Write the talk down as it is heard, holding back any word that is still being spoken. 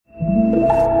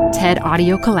TED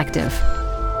Audio Collective.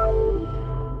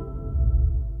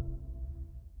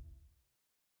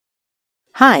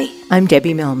 Hi, I'm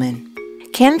Debbie Millman.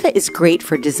 Canva is great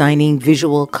for designing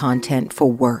visual content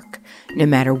for work, no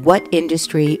matter what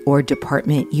industry or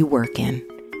department you work in.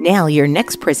 Nail your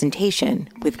next presentation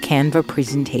with Canva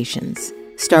Presentations.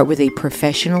 Start with a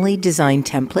professionally designed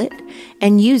template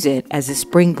and use it as a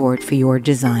springboard for your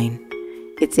design.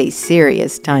 It's a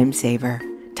serious time saver.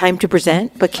 Time to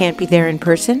present but can't be there in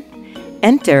person?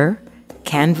 Enter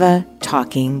Canva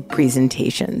Talking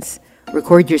Presentations.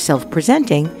 Record yourself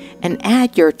presenting and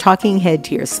add your talking head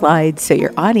to your slides so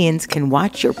your audience can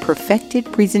watch your perfected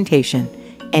presentation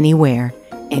anywhere,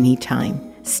 anytime.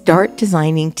 Start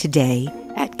designing today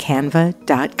at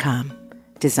canva.com.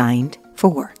 Designed for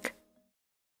work.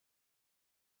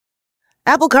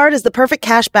 Apple Card is the perfect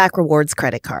cashback rewards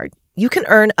credit card. You can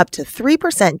earn up to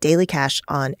 3% daily cash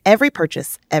on every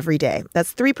purchase every day.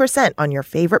 That's 3% on your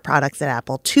favorite products at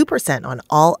Apple, 2% on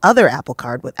all other Apple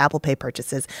Card with Apple Pay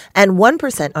purchases, and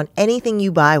 1% on anything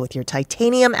you buy with your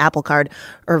titanium Apple Card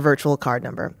or virtual card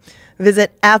number.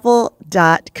 Visit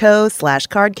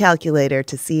apple.co/card calculator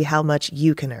to see how much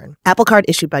you can earn. Apple Card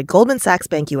issued by Goldman Sachs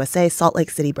Bank USA, Salt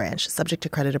Lake City branch. Subject to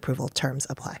credit approval. Terms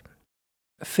apply.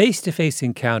 Face-to-face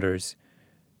encounters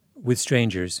with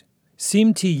strangers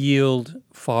seem to yield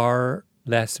far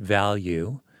less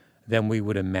value than we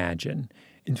would imagine.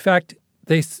 In fact,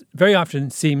 they very often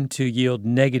seem to yield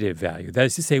negative value. That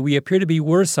is to say, we appear to be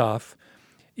worse off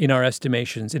in our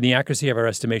estimations, in the accuracy of our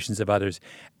estimations of others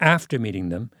after meeting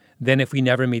them than if we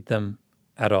never meet them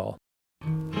at all.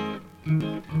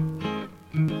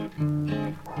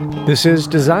 This is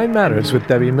Design Matters with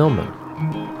Debbie Millman.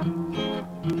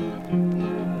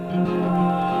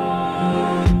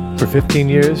 For 15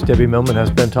 years, Debbie Millman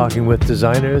has been talking with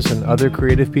designers and other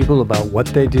creative people about what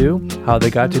they do, how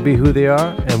they got to be who they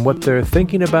are, and what they're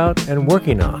thinking about and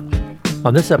working on.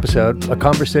 On this episode, a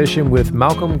conversation with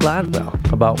Malcolm Gladwell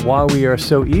about why we are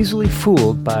so easily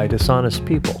fooled by dishonest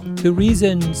people. The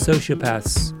reason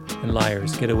sociopaths and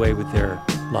liars get away with their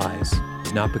lies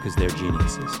is not because they're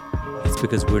geniuses. It's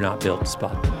because we're not built to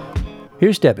spot them.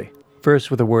 Here's Debbie,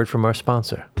 first with a word from our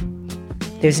sponsor.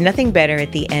 There's nothing better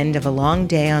at the end of a long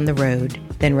day on the road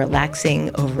than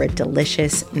relaxing over a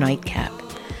delicious nightcap.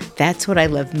 That's what I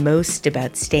love most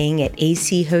about staying at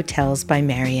AC Hotels by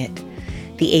Marriott.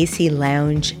 The AC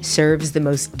Lounge serves the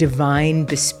most divine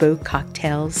bespoke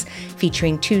cocktails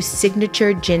featuring 2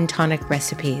 signature gin tonic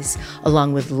recipes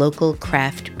along with local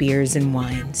craft beers and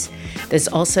wines. There's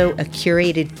also a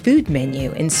curated food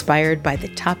menu inspired by the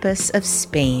tapas of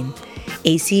Spain.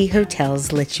 AC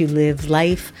Hotels lets you live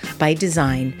life by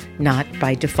design, not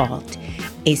by default.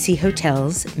 AC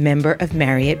Hotels, member of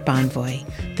Marriott Bonvoy,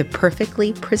 the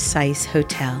perfectly precise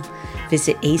hotel.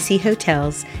 Visit AC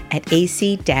Hotels at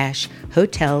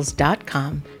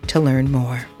ac-hotels.com to learn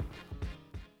more.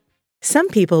 Some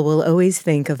people will always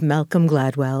think of Malcolm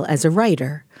Gladwell as a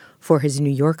writer for his New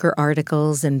Yorker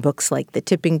articles and books like The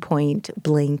Tipping Point,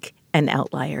 Blink, and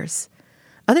Outliers.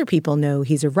 Other people know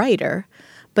he's a writer,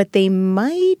 but they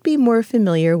might be more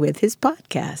familiar with his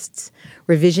podcasts.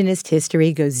 Revisionist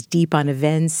History goes deep on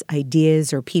events,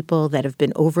 ideas, or people that have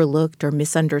been overlooked or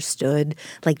misunderstood,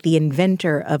 like the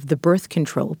inventor of the birth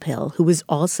control pill, who was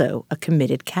also a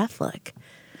committed Catholic.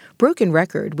 Broken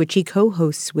Record, which he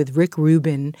co-hosts with Rick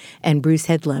Rubin and Bruce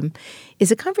Headlam,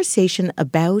 is a conversation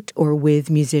about or with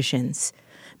musicians.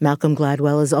 Malcolm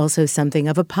Gladwell is also something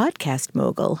of a podcast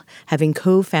mogul, having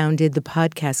co-founded the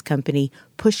podcast company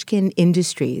Pushkin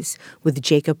Industries with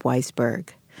Jacob Weisberg.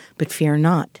 But fear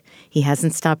not, he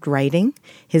hasn't stopped writing.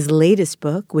 His latest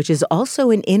book, which is also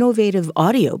an innovative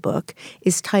audiobook,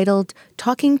 is titled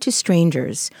Talking to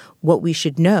Strangers, What We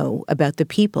Should Know About the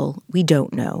People We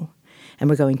Don't Know. And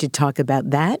we're going to talk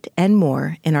about that and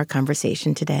more in our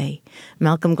conversation today.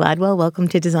 Malcolm Gladwell, welcome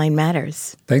to Design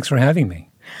Matters. Thanks for having me.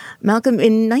 Malcolm,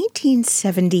 in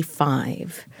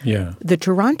 1975, the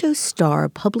Toronto Star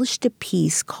published a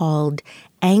piece called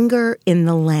Anger in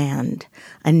the Land,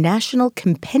 a national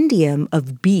compendium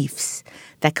of beefs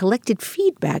that collected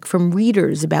feedback from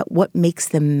readers about what makes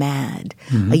them mad.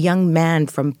 Mm-hmm. A young man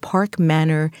from Park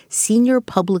Manor Senior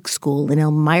Public School in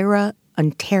Elmira,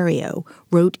 Ontario,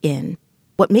 wrote in,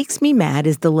 "What makes me mad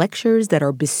is the lectures that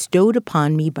are bestowed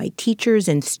upon me by teachers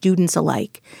and students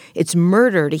alike. It's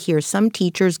murder to hear some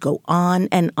teachers go on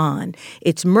and on.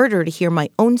 It's murder to hear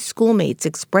my own schoolmates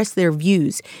express their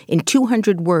views in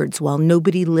 200 words while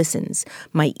nobody listens.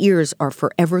 My ears are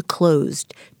forever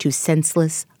closed to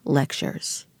senseless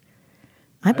lectures."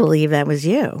 I believe that was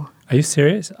you. Are you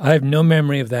serious? I have no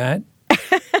memory of that.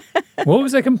 What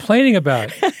was I complaining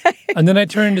about? And then I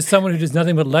turn into someone who does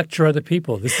nothing but lecture other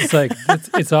people. This is like,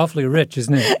 it's awfully rich,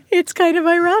 isn't it? It's kind of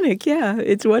ironic. Yeah,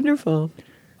 it's wonderful.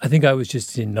 I think I was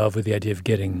just in love with the idea of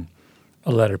getting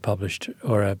a letter published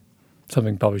or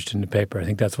something published in the paper. I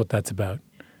think that's what that's about.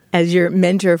 As your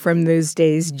mentor from those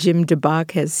days, Jim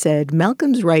DeBach, has said,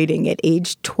 Malcolm's writing at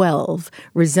age 12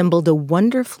 resembled a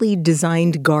wonderfully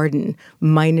designed garden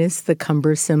minus the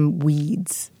cumbersome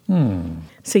weeds.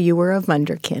 So you were a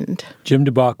wunderkind. Jim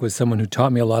DeBach was someone who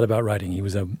taught me a lot about writing. He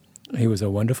was a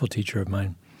wonderful teacher of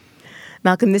mine.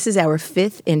 Malcolm, this is our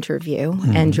 5th interview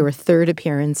and your 3rd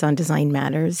appearance on Design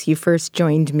Matters. You first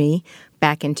joined me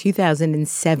back in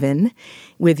 2007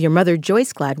 with your mother,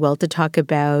 Joyce Gladwell, to talk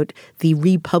about the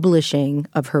republishing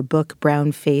of her book,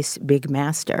 Brown Face, Big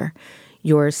Master.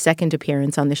 Your 2nd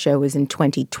appearance on the show was in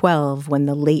 2012 when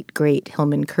the late, great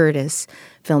Hillman Curtis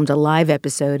filmed a live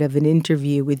episode of an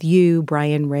interview with you,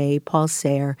 Brian Ray, Paul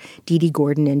Sayre, Dee Dee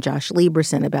Gordon, and Josh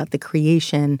Lieberson about the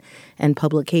creation and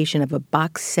publication of a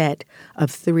box set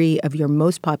of 3 of your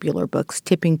most popular books,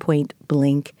 Tipping Point,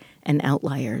 Blink, and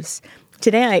Outliers.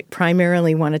 Today, I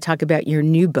primarily want to talk about your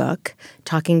new book,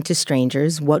 Talking to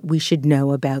Strangers, What We Should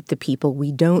Know About the People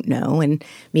We Don't Know. And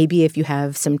maybe if you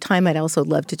have some time, I'd also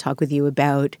love to talk with you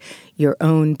about your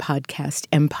own podcast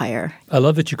empire. I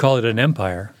love that you call it an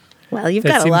empire. Well, you've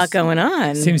got a lot going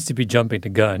on. Seems to be jumping the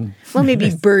gun. Well, maybe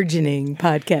burgeoning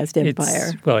podcast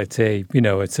empire.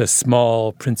 It's a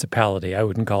small principality. I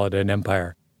wouldn't call it an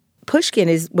empire. Pushkin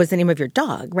was the name of your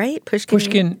dog, right?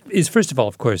 Pushkin is, first of all,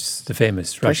 of course, the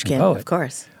famous Russian poet. Of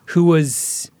course. Who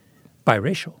was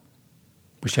biracial,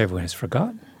 which everyone has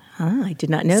forgotten. I did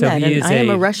not know that. And I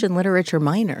am a Russian literature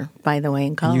minor, by the way,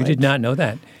 in college. You did not know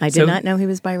that. I did not know he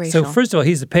was biracial. So first of all,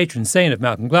 he's the patron saint of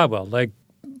Malcolm Gladwell. Like,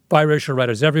 biracial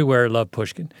writers everywhere love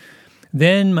Pushkin.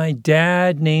 Then my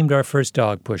dad named our first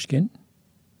dog Pushkin.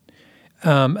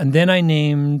 And then I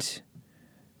named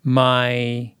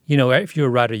if you're a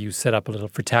writer, you set up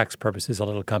for tax purposes, a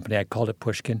little company. I called it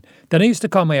Pushkin. Then I used to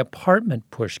call my apartment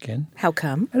Pushkin. How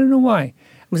come? I don't know why.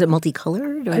 Was it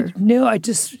multicolored? Or?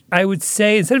 I would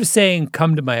say, instead of saying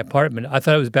come to my apartment, I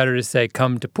thought it was better to say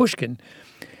come to Pushkin.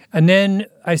 And then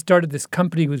I started this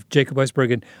company with Jacob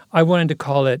Weisberg, and I wanted to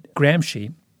call it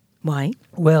Gramsci. Why?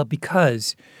 Well,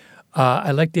 because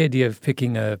I like the idea of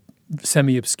picking a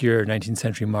semi-obscure 19th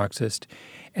century Marxist.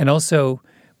 And also,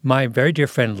 my very dear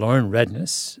friend Lauren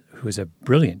Redness, who is a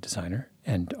brilliant designer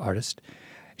and artist,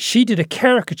 she did a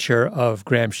caricature of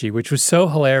Gramsci, which was so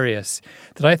hilarious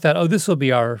that I thought, this will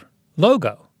be our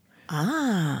logo.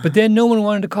 But then no one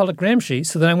wanted to call it Gramsci,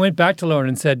 so then I went back to Lauren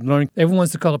and said, Lauren, everyone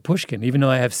wants to call it Pushkin, even though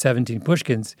I have 17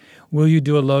 Pushkins. Will you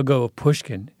do a logo of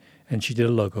Pushkin? And she did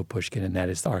a logo of Pushkin, and that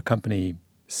is our company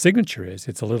signature is.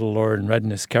 It's a little Lauren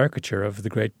Redness caricature of the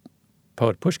great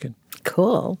poet Pushkin.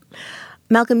 Cool.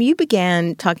 Malcolm, you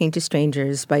began Talking to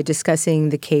Strangers by discussing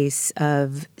the case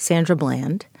of Sandra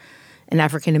Bland, an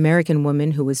African-American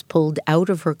woman who was pulled out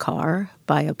of her car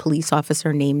by a police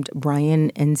officer named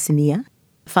Brian Encinia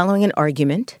following an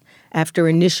argument after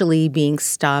initially being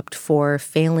stopped for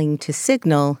failing to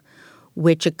signal,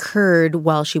 which occurred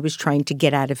while she was trying to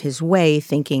get out of his way,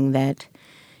 thinking that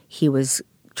he was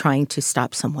trying to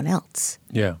stop someone else.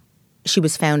 Yeah. She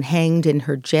was found hanged in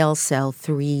her jail cell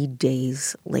 3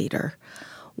 days later.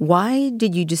 Why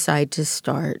did you decide to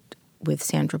start with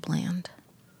Sandra Bland?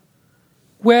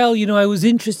 Well, I was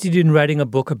interested in writing a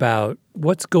book about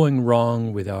what's going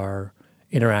wrong with our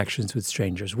interactions with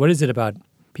strangers. What is it about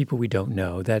people we don't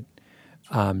know that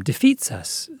defeats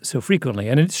us so frequently?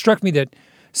 And it struck me that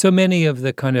so many of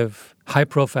the kind of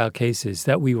high-profile cases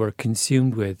that we were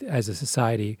consumed with as a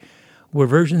society were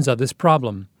versions of this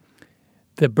problem.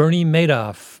 The Bernie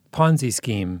Madoff Ponzi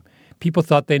scheme. People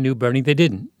thought they knew Bernie. They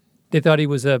didn't. They thought he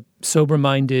was a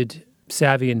sober-minded,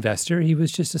 savvy investor. He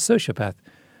was just a sociopath.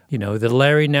 The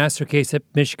Larry Nassar case at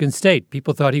Michigan State.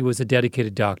 People thought he was a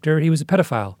dedicated doctor. He was a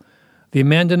pedophile. The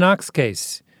Amanda Knox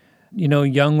case. A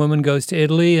young woman goes to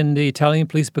Italy and the Italian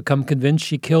police become convinced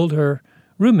she killed her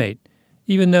roommate,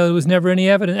 even though there was never any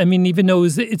evidence. Even though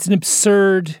it's an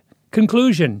absurd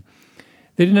conclusion.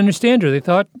 They didn't understand her. They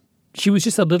thought she was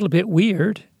just a little bit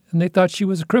weird, and they thought she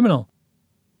was a criminal.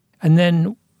 And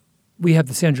then we have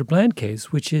the Sandra Bland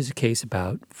case, which is a case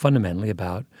fundamentally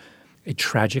about a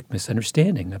tragic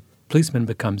misunderstanding. A policeman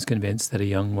becomes convinced that a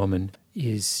young woman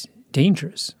is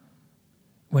dangerous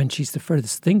when she's the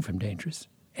furthest thing from dangerous.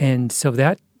 And so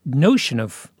that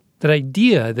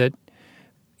idea that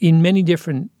in many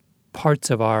different parts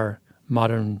of our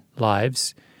modern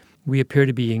lives, we appear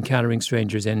to be encountering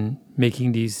strangers and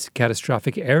making these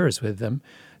catastrophic errors with them,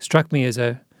 struck me as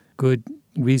a good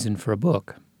reason for a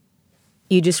book.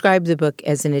 You describe the book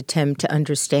as an attempt to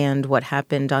understand what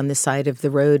happened on the side of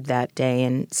the road that day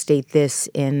and state this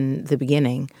in the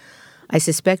beginning. I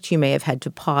suspect you may have had to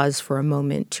pause for a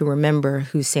moment to remember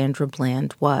who Sandra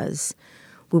Bland was.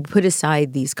 We'll put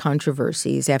aside these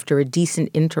controversies after a decent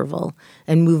interval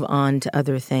and move on to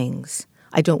other things.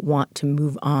 I don't want to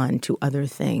move on to other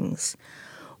things.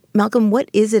 Malcolm, what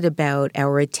is it about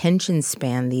our attention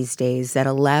span these days that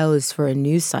allows for a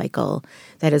news cycle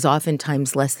that is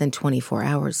oftentimes less than 24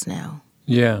 hours now?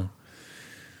 Yeah.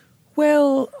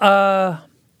 Well,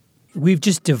 we've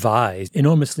just devised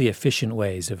enormously efficient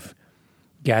ways of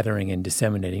gathering and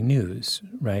disseminating news,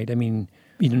 right? I mean,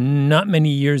 not many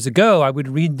years ago, I would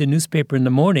read the newspaper in the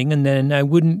morning and then I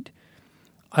wouldn't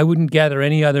gather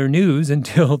any other news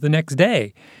until the next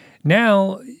day.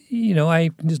 Now,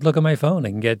 I can just look at my phone. I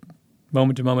can get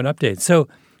moment-to-moment updates. So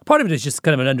part of it is just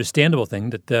kind of an understandable thing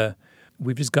that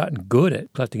we've just gotten good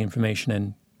at collecting information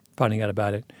and finding out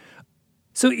about it.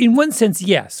 So in one sense,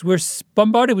 yes, we're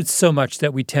bombarded with so much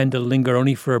that we tend to linger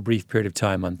only for a brief period of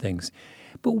time on things.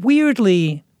 But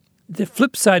weirdly, the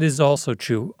flip side is also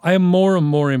true. I am more and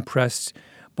more impressed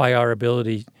by our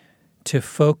ability to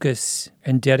focus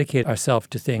and dedicate ourselves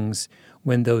to things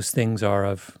when those things are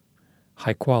of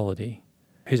high quality.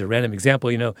 Here's a random example.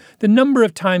 The number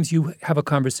of times you have a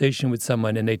conversation with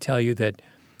someone and they tell you that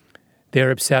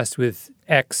they're obsessed with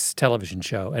X television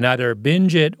show and either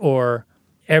binge it or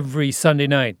every Sunday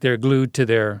night they're glued to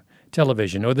their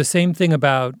television. Or the same thing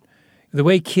about the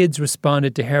way kids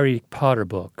responded to Harry Potter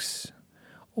books.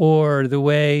 Or the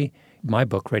way my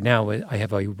book right now,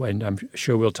 and I'm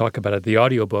sure we'll talk about it, the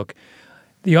audiobook.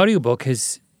 The audiobook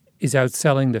is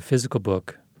outselling the physical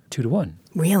book 2-1.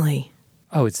 Really?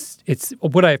 Oh, it's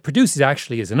what I produce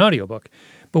is an audiobook.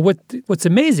 But what's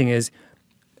amazing is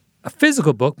a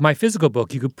physical book, my physical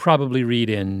book, you could probably read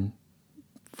in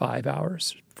 5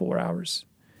 hours, 4 hours.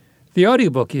 The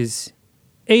audiobook is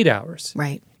 8 hours.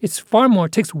 Right. It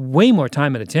takes way more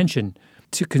time and attention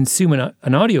to consume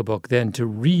an audiobook than to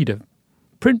read a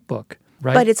print book,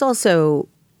 right? But it's also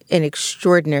an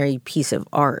extraordinary piece of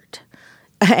art.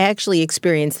 I actually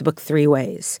experience the book 3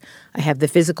 ways. I have the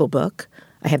physical book.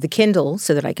 I have the Kindle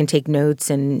so that I can take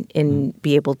notes and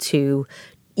be able to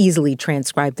easily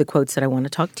transcribe the quotes that I want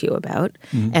to talk to you about.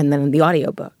 Mm-hmm. And then the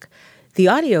audiobook. The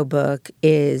audiobook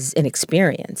is an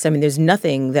experience. I mean, there's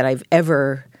nothing that I've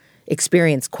ever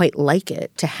experienced quite like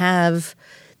it. To have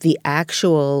the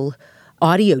actual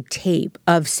audio tape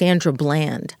of Sandra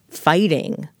Bland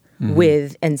fighting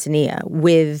with Encinitas,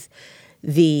 with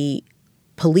the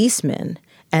policemen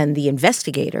and the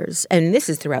investigators, and this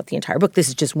is throughout the entire book. This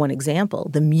is just one example.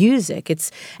 The music,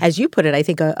 it's, as you put it, I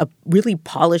think a really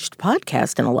polished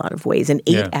podcast in a lot of ways, an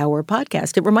 8-hour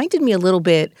podcast. It reminded me a little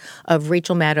bit of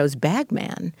Rachel Maddow's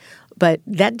Bagman, but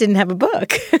that didn't have a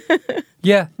book.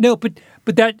 Yeah, no, but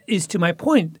that is to my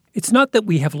point. It's not that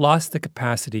we have lost the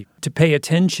capacity to pay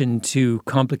attention to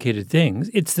complicated things.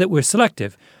 It's that we're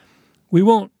selective. We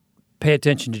won't pay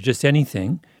attention to just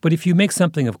anything, but if you make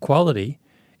something of quality,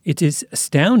 it is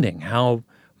astounding how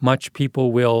much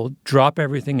people will drop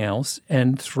everything else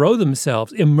and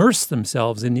immerse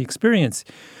themselves in the experience.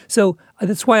 So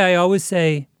that's why I always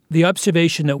say the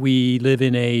observation that we live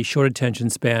in a short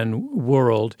attention span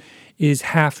world is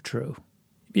half true.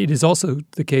 It is also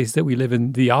the case that we live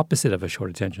in the opposite of a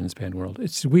short attention span world.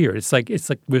 It's weird. It's like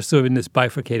we're sort of in this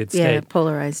bifurcated state. Yeah,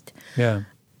 polarized. Yeah.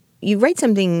 You write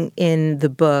something in the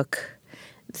book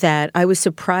that I was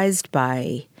surprised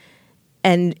by.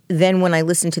 And then when I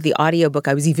listened to the audiobook,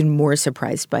 I was even more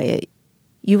surprised by it.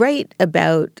 You write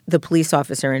about the police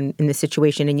officer in the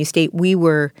situation, and you state, we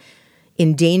were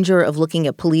in danger of looking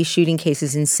at police shooting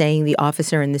cases and saying the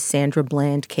officer in the Sandra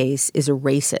Bland case is a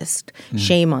racist.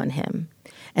 Shame on him.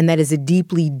 And that is a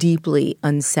deeply, deeply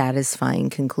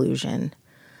unsatisfying conclusion.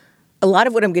 A lot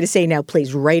of what I'm going to say now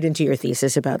plays right into your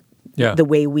thesis about the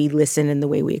way we listen and the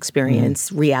way we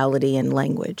experience reality and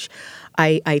language.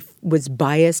 I was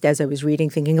biased as I was reading,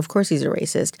 thinking, of course he's a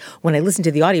racist. When I listened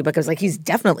to the audiobook, I was like, he's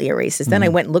definitely a racist. Then I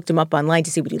went and looked him up online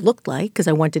to see what he looked like because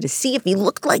I wanted to see if he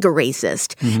looked like a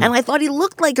racist. And I thought he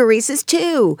looked like a racist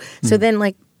too. So then,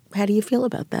 how do you feel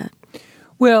about that?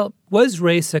 Well, was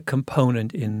race a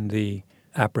component in the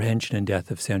apprehension and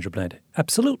death of Sandra Bland?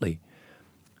 Absolutely.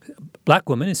 Black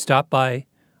woman is stopped by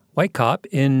white cop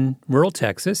in rural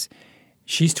Texas.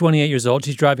 She's 28 years old.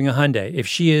 She's driving a Hyundai. If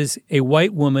she is a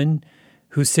white woman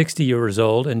who's 60 years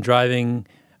old and driving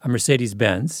a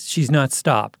Mercedes-Benz, she's not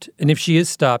stopped. And if she is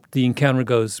stopped, the encounter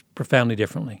goes profoundly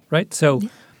differently, right? So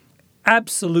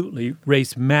absolutely,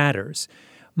 race matters.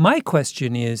 My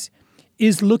question is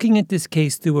looking at this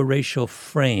case through a racial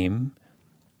frame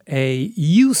a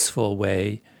useful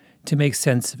way to make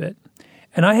sense of it.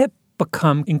 And I have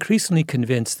become increasingly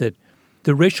convinced that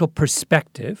the racial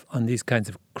perspective on these kinds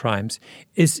of crimes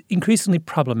is increasingly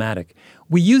problematic.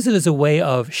 We use it as a way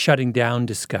of shutting down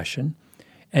discussion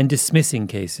and dismissing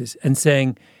cases and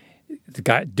saying,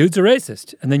 dude's a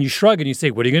racist. And then you shrug and you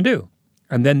say, what are you going to do?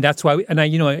 And then that's why,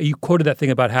 you quoted that thing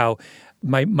about how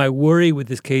my worry with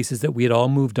this case is that we had all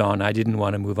moved on. I didn't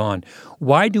want to move on.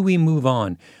 Why do we move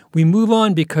on? We move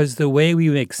on because the way we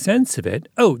make sense of it,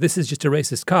 this is just a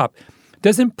racist cop,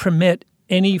 doesn't permit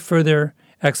any further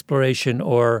exploration,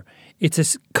 or it's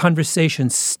a conversation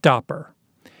stopper.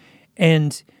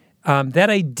 And that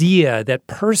idea that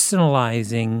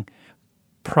personalizing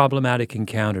problematic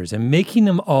encounters and making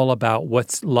them all about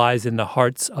what lies in the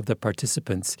hearts of the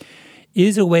participants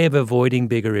is a way of avoiding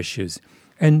bigger issues.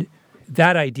 And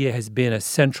that idea has been a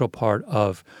central part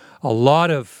of a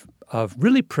lot of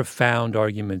really profound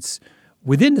arguments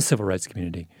within the civil rights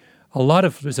community.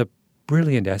 There's a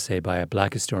brilliant essay by a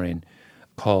black historian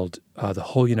called The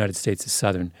Whole United States is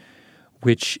Southern,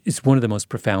 which is one of the most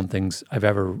profound things I've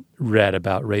ever read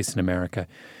about race in America.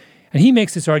 And he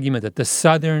makes this argument that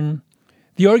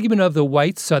the argument of the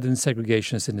white Southern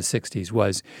segregationists in the 60s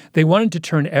was they wanted to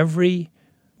turn every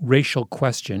racial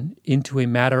question into a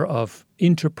matter of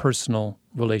interpersonal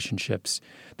relationships.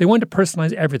 They wanted to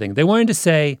personalize everything. They wanted to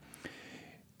say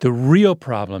the real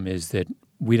problem is that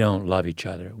we don't love each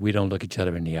other. We don't look each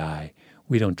other in the eye.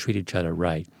 We don't treat each other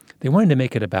right. They wanted to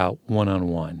make it about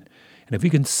one-on-one. And if we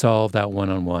can solve that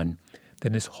one-on-one,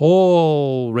 then this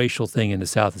whole racial thing in the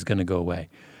South is going to go away.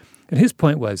 And his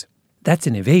point was, that's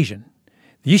an evasion.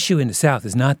 The issue in the South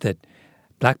is not that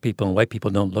black people and white people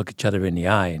don't look each other in the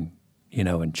eye and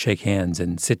shake hands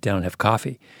and sit down and have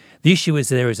coffee. The issue is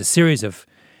that there is a series of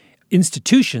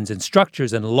institutions and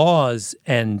structures and laws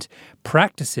and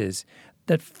practices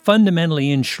that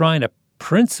fundamentally enshrine a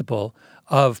principle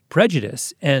of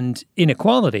prejudice and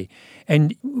inequality.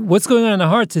 And what's going on in the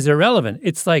hearts is irrelevant.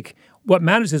 It's like what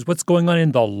matters is what's going on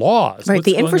in the laws. Right,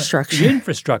 the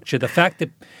infrastructure. The fact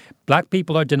that black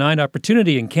people are denied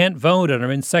opportunity and can't vote and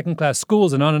are in second-class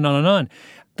schools and on and on and on.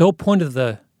 The whole point of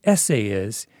the essay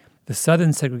is the Southern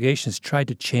segregationists tried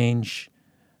to change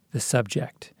the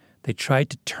subject. They tried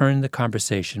to turn the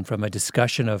conversation from a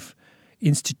discussion of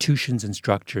institutions and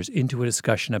structures into a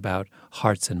discussion about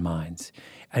hearts and minds.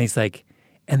 And he's like,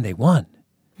 and they won.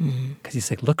 Because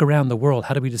he's like, look around the world.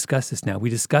 How do we discuss this now?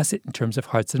 We discuss it in terms of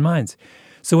hearts and minds.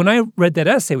 So when I read that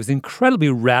essay, it was an incredibly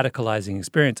radicalizing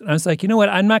experience. And I was like, you know what?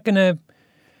 I'm not going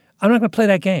to play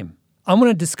that game. I'm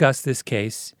going to discuss this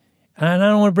case, and I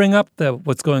don't want to bring up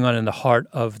what's going on in the heart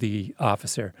of the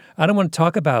officer. I don't want to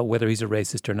talk about whether he's a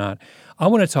racist or not. I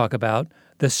want to talk about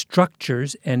the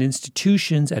structures and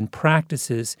institutions and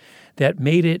practices that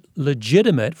made it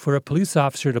legitimate for a police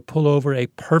officer to pull over a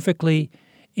perfectly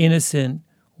innocent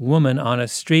woman on a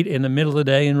street in the middle of the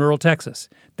day in rural Texas.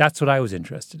 That's what I was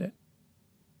interested in.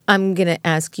 I'm going to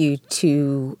ask you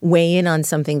to weigh in on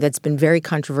something that's been very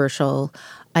controversial.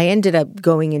 I ended up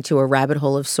going into a rabbit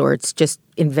hole of sorts, just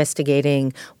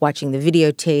investigating, watching the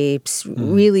videotapes,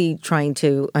 really trying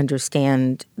to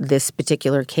understand this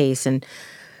particular case. And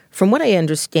from what I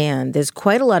understand, there's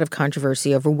quite a lot of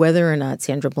controversy over whether or not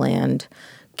Sandra Bland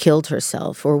killed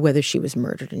herself or whether she was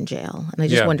murdered in jail. And I'm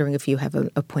just wondering if you have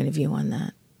a point of view on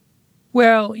that.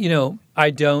 Well,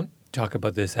 I don't talk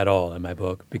about this at all in my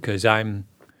book because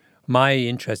my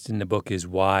interest in the book is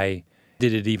why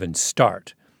did it even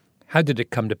start? How did it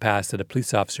come to pass that a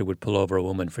police officer would pull over a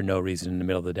woman for no reason in the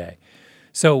middle of the day?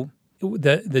 So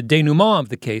the denouement of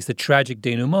the case, the tragic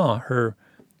denouement, her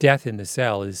death in the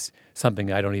cell is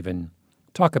something I don't even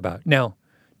talk about. Now,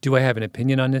 do I have an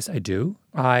opinion on this? I do.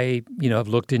 I, have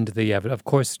looked into the evidence. Of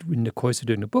course, in the course of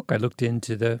doing the book, I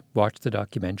watched the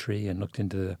documentary and looked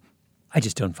into I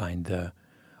just don't find the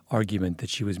argument that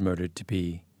she was murdered to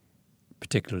be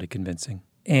particularly convincing.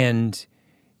 And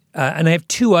I have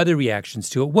two other reactions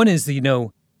to it. One is, the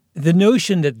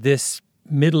notion that this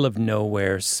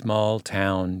middle-of-nowhere,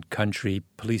 small-town, country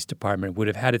police department would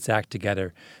have had its act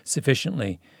together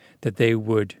sufficiently that they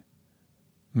would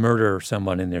murder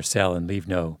someone in their cell and leave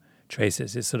no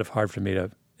traces is sort of hard for me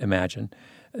to imagine.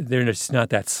 They're just not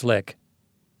that slick.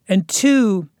 And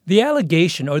two, the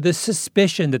allegation or the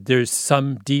suspicion that there's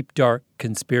some deep, dark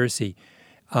conspiracy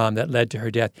that led to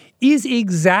her death is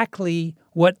exactly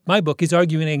what my book is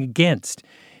arguing against,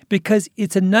 because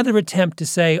it's another attempt to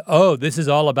say, this is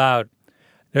all about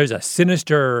there's a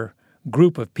sinister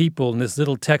group of people in this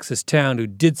little Texas town who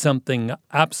did something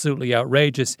absolutely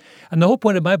outrageous. And the whole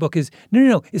point of my book is,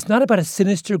 no, it's not about a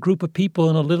sinister group of people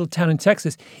in a little town in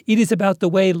Texas. It is about the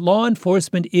way law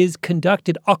enforcement is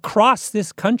conducted across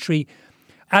this country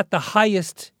at the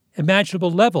highest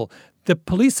imaginable level. The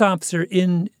police officer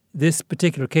in this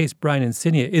particular case, Brian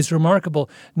Encinia, is remarkable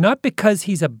not because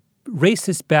he's a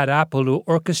racist bad apple who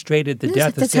orchestrated the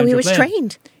death of Sandra Bland. That's how he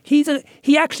was trained.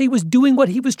 He actually was doing what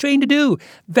he was trained to do.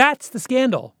 That's the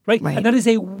scandal, right? And that is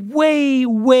a way,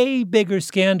 way bigger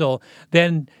scandal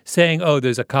than saying, oh,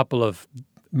 there's a couple of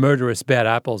murderous bad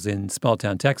apples in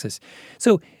small-town Texas.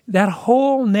 So that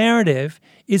whole narrative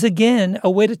is, again,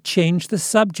 a way to change the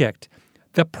subject.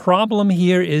 The problem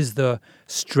here is the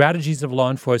strategies of law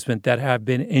enforcement that have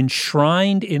been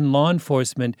enshrined in law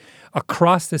enforcement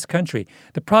across this country.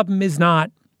 The problem is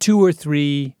not 2 or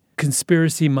 3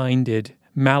 conspiracy-minded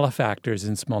malefactors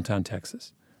in small-town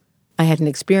Texas. I had an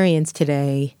experience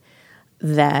today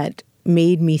that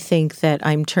made me think that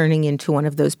I'm turning into one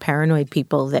of those paranoid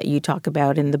people that you talk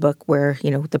about in the book where,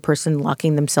 the person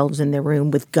locking themselves in their room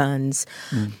with guns.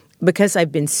 Because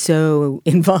I've been so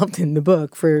involved in the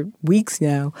book for weeks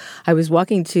now, I was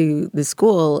walking to the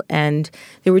school and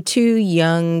there were 2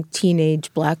 young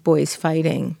teenage black boys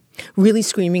fighting, really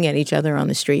screaming at each other on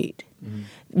the street,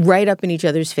 right up in each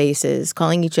other's faces,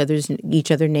 calling each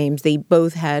other names. They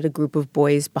both had a group of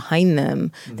boys behind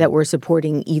them that were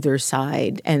supporting either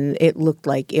side, and it looked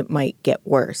like it might get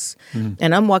worse.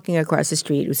 And I'm walking across the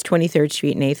street. It was 23rd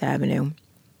Street and 8th Avenue.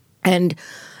 And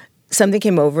something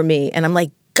came over me, and I'm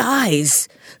like, Guys,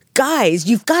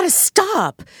 you've got to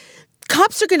stop.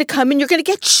 Cops are going to come and you're going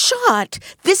to get shot.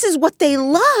 This is what they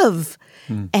love.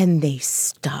 And they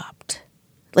stopped.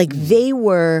 Like they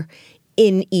were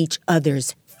in each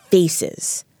other's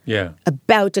faces. Yeah.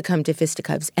 About to come to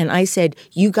fisticuffs. And I said,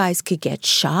 you guys could get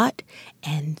shot.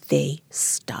 And they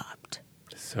stopped.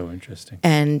 So interesting.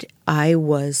 And I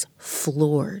was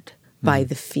floored by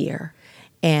the fear.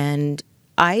 And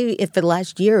for the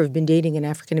last year, have been dating an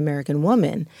African-American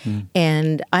woman,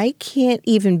 and I can't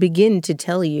even begin to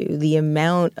tell you the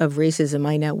amount of racism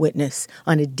I now witness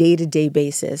on a day-to-day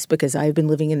basis because I've been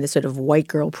living in this sort of white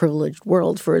girl privileged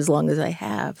world for as long as I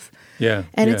have. Yeah.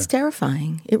 And it's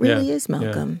terrifying. It really is,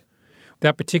 Malcolm. Yeah.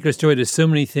 That particular story, there's so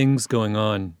many things going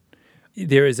on.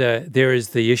 There is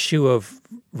the issue of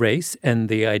race and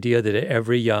the idea that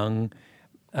every young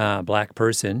black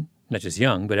person, not just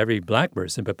young, but every black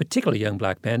person, but particularly young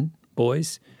black men,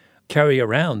 boys, carry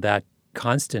around that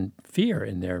constant fear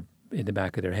in the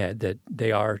back of their head that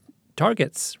they are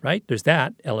targets, right? There's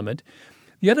that element.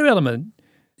 The other element,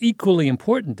 equally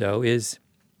important, though, is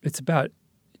it's about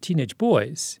teenage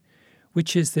boys,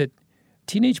 which is that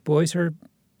teenage boys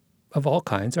of all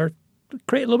kinds are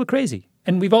a little bit crazy.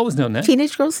 And we've always known that.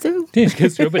 Teenage girls too. Teenage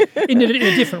girls too, but in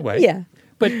a different way. Yeah.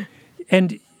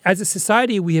 And as a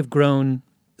society, we have grown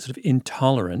sort of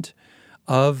intolerant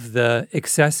of the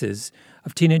excesses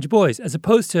of teenage boys, as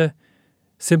opposed to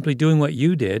simply doing what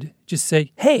you did, just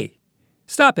say, hey,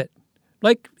 stop it.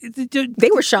 Like they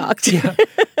were shocked. Yeah,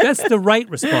 that's the right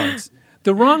response.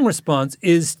 The wrong response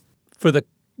is for the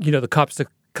cops to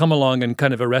come along and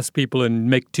kind of arrest people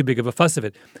and make too big of a fuss of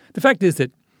it. The fact is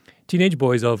that teenage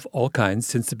boys of all kinds,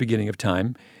 since the beginning of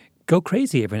time, go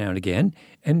crazy every now and again,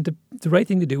 and the right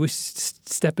thing to do is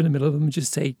step in the middle of them and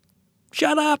just say,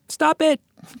 shut up, stop it,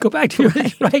 go back to your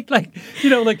right. Like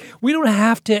we don't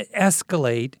have to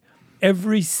escalate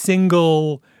every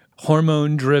single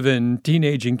hormone-driven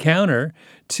teenage encounter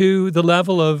to the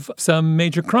level of some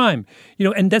major crime.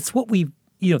 And that's what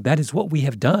that is what we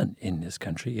have done in this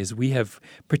country, is we have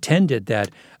pretended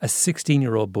that a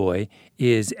 16-year-old boy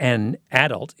is an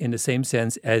adult in the same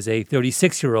sense as a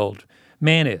 36-year-old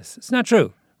man is. It's not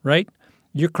true, right?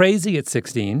 You're crazy at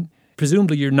 16.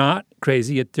 Presumably you're not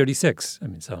crazy at 36. I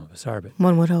mean, some of us are, but...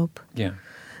 One would hope. Yeah.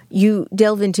 You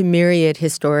delve into myriad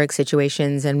historic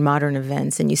situations and modern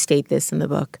events, and you state this in the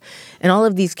book. In all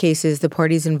of these cases, the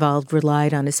parties involved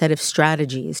relied on a set of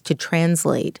strategies to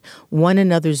translate one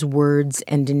another's words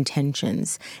and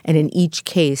intentions, and in each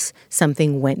case,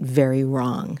 something went very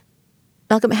wrong.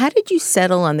 Malcolm, how did you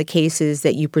settle on the cases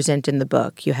that you present in the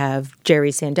book? You have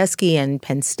Jerry Sandusky and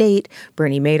Penn State,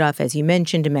 Bernie Madoff, as you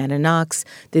mentioned, Amanda Knox,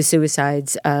 the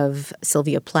suicides of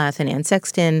Sylvia Plath and Ann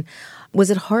Sexton. Was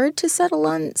it hard to settle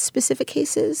on specific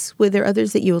cases? Were there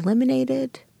others that you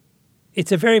eliminated?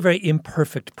 It's a very, very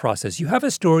imperfect process. You have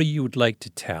a story you would like to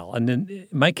tell. And in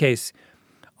my case,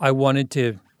 I wanted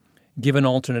to give an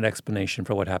alternate explanation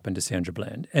for what happened to Sandra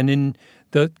Bland. And in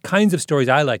the kinds of stories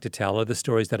I like to tell are the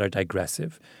stories that are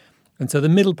digressive. And so the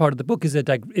middle part of the book is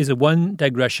a one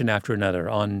digression after another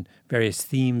on various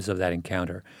themes of that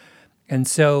encounter. And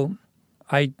so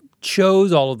I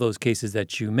chose all of those cases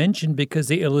that you mentioned because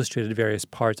they illustrated various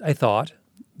parts of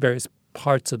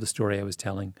the story I was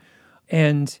telling.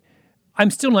 And I'm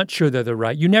still not sure they're the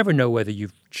right. You never know whether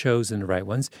you've chosen the right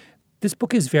ones. This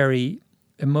book is very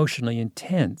emotionally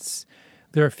intense.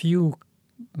 There are a few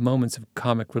moments of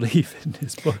comic relief in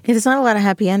this book. There's not a lot of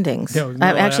happy endings. No, not a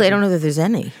lot of Actually, I happy- don't know that there's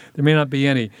any. There may not be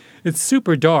any. It's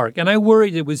super dark, and I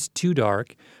worried it was too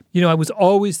dark. I was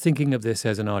always thinking of this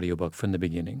as an audiobook from the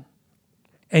beginning.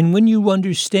 And when you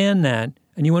understand that,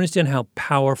 and you understand how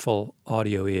powerful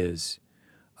audio is,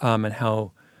 and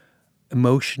how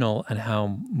emotional and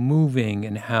how moving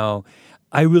and how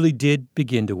I really did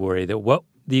begin to worry that what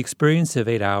the experience of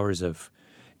 8 hours of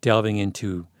delving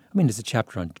into, there's a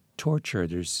chapter on torture.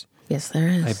 Yes, there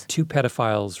is. I have 2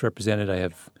 pedophiles represented. I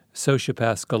have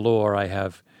sociopaths galore. I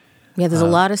have there's a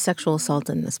lot of sexual assault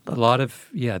in this book. a lot of,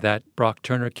 that Brock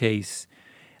Turner case.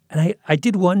 And I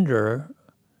did wonder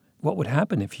what would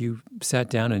happen if you sat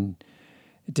down and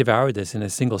devoured this in a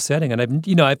single setting.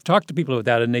 And I've talked to people about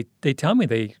that, and they tell me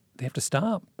they have to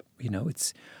stop.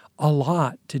 It's a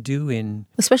lot to do in...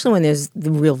 Especially when there's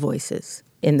the real voices.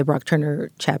 In the Brock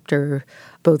Turner chapter,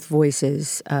 both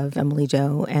voices of Emily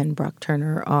Doe and Brock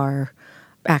Turner are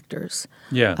actors.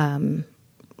 Yeah.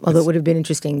 Although it would have been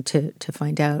interesting to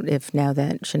find out if now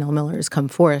that Chanel Miller has come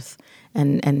forth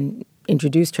and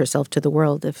introduced herself to the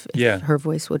world, if her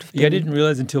voice would have been... Yeah, I didn't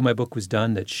realize until my book was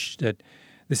done that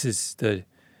this is the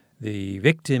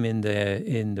victim in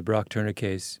the Brock Turner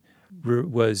case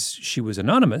she was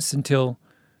anonymous until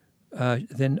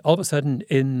then all of a sudden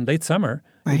in late summer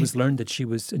it was learned that she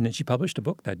was, and then she published a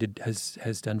book that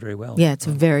has done very well. Yeah, it's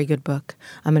a very good book.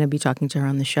 I'm going to be talking to her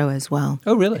on the show as well.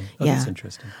 Oh, really? Oh, Yeah. That's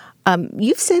interesting.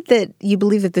 You've said that you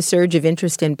believe that the surge of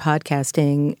interest in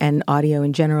podcasting and audio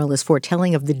in general is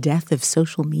foretelling of the death of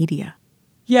social media.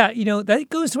 Yeah, that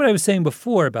goes to what I was saying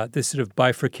before about this sort of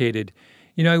bifurcated.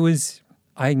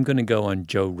 I'm going to go on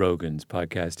Joe Rogan's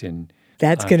podcast in...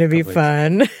 That's going to be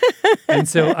fun. And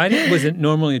so I wasn't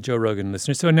normally a Joe Rogan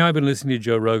listener. So now I've been listening to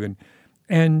Joe Rogan.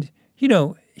 And,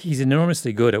 he's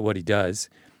enormously good at what he does.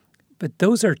 But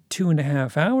those are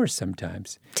 2.5 hours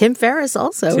sometimes. Tim Ferriss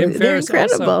also. They're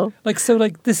incredible. Also.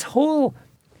 This whole,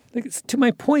 to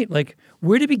my point,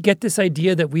 where did we get this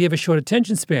idea that we have a short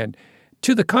attention span?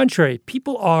 To the contrary,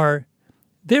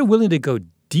 they're willing to go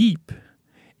deep.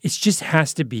 It just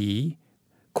has to be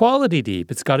quality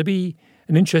deep. It's got to be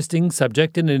an interesting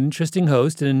subject and an interesting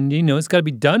host, and it's got to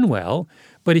be done well.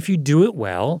 But if you do it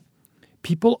well,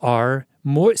 people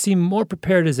seem more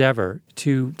prepared as ever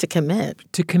to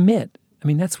commit.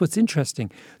 That's what's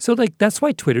interesting. So that's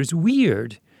why Twitter's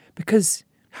weird, because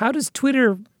how does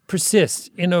Twitter persist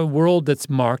in a world that's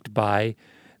marked by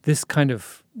this kind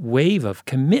of wave of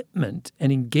commitment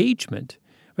and engagement?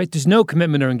 Right? There's no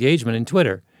commitment or engagement in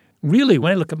Twitter. Really,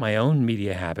 when I look at my own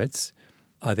media habits,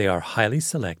 they are highly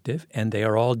selective, and they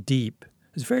are all deep.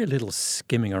 There's very little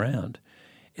skimming around.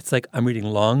 It's like I'm reading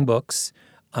long books.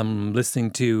 I'm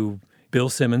listening to Bill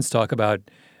Simmons talk about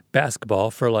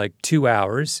basketball for 2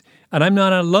 hours, and I'm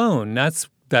not alone. That's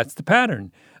the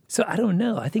pattern. So I don't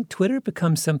know. I think Twitter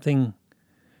becomes something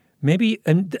maybe,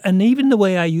 and even the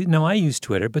way I use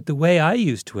Twitter, but the way I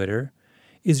use Twitter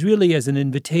is really as an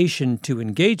invitation to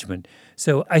engagement.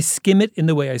 So I skim it in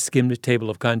the way I skimmed a table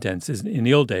of contents in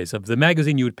the old days of the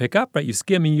magazine you would pick up, right? You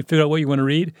skim and you figure out what you want to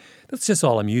read. That's just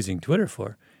all I'm using Twitter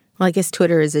for. Well, I guess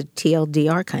Twitter is a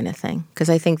TLDR kind of thing, because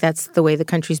I think that's the way the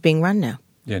country's being run now.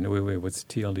 Yeah, no, wait, what's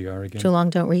TLDR again? Too long,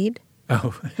 don't read.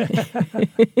 Oh.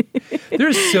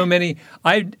 There's so many.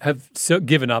 I have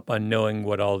given up on knowing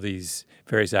what all these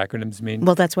various acronyms mean.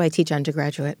 Well, that's why I teach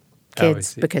undergraduate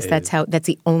kids, because that's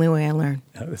the only way I learn.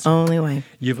 Only way.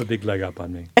 You have a big leg up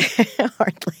on me.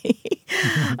 Hardly.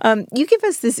 You give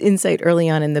us this insight early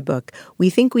on in the book. We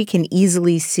think we can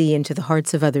easily see into the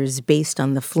hearts of others based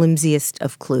on the flimsiest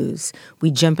of clues.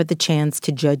 We jump at the chance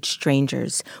to judge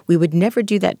strangers. We would never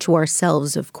do that to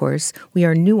ourselves, of course. We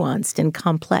are nuanced and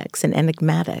complex and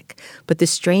enigmatic. But the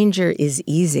stranger is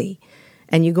easy.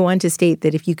 And you go on to state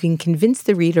that if you can convince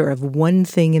the reader of one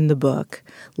thing in the book,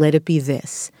 let it be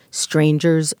this: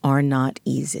 strangers are not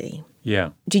easy. Yeah.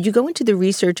 Did you go into the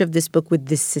research of this book with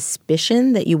this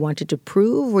suspicion that you wanted to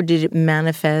prove, or did it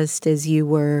manifest as you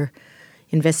were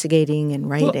investigating and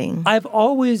writing? Well, I've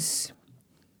always,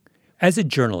 as a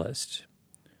journalist,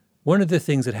 one of the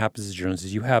things that happens as a journalist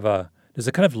is there's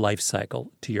a kind of life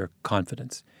cycle to your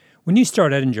confidence. When you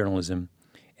start out in journalism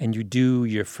and you do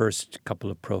your first couple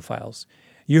of profiles,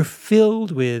 you're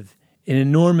filled with an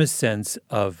enormous sense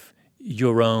of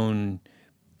your own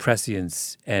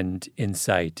prescience and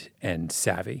insight and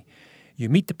savvy. You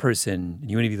meet the person,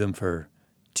 and you interview them for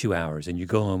 2 hours, and you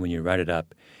go home and you write it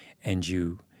up, and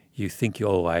you think,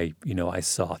 I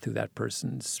saw through that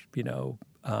person's,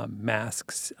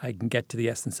 masks. I can get to the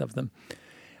essence of them.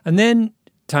 And then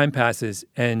time passes,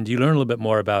 and you learn a little bit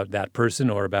more about that person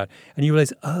and you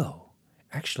realize,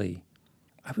 actually,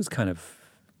 I was kind of,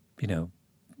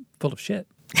 full of shit.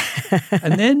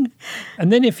 and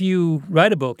then if you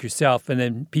write a book yourself and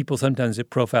then people sometimes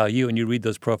profile you and you read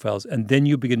those profiles and then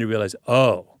you begin to realize,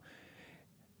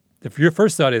 if your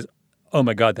first thought is, oh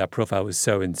my God, that profile was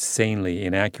so insanely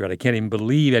inaccurate. I can't even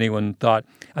believe anyone thought.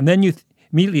 And then you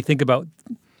immediately think about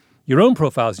your own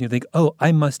profiles and you think, oh,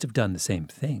 I must have done the same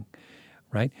thing,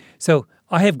 right? So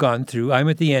I have gone through, I'm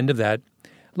at the end of that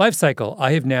life cycle.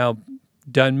 I have now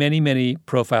done many, many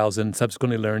profiles and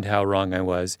subsequently learned how wrong I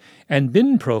was, and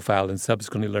been profiled and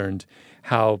subsequently learned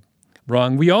how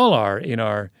wrong we all are in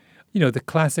our, the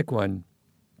classic one.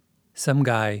 Some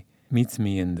guy meets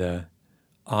me in the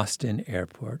Austin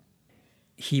airport.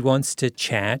 He wants to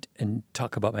chat and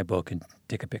talk about my book and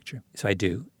take a picture. So I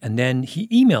do. And then he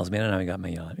emails me. I don't know how I got my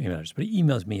email address, but he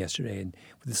emails me yesterday and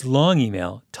with this long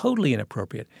email, totally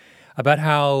inappropriate, about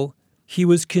how he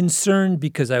was concerned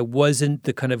because I wasn't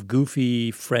the kind of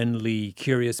goofy, friendly,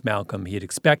 curious Malcolm he had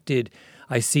expected.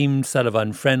 I seemed sort of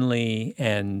unfriendly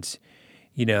and,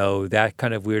 that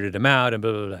kind of weirded him out and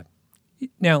blah, blah, blah.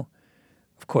 Now,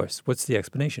 of course, what's the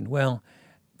explanation? Well,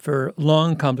 for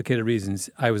long, complicated reasons,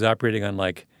 I was operating on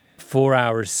 4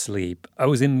 hours sleep. I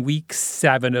was in week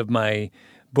 7 of my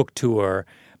book tour.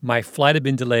 My flight had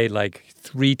been delayed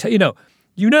 3 times.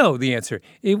 You know the answer.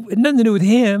 It had nothing to do with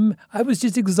him. I was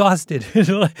just exhausted.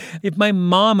 If my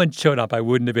mom had shown up, I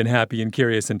wouldn't have been happy and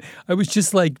curious. And I was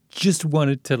just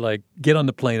wanted to get on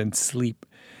the plane and sleep.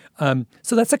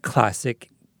 So that's a classic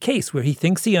case where he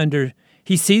thinks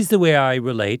he sees the way I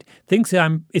relate, thinks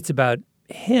it's about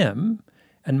him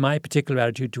and my particular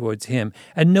attitude towards him,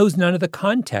 and knows none of the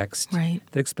context that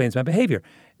explains my behavior.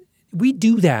 We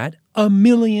do that a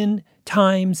million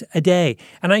times a day.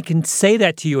 And I can say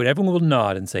that to you and everyone will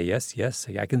nod and say, yes,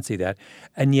 I can see that.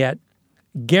 And yet,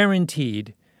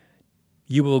 guaranteed,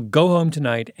 you will go home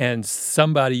tonight and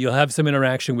you'll have some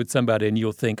interaction with somebody and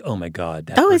you'll think, oh my God,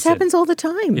 that person. It happens all the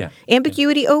time. Yeah.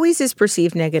 Ambiguity always is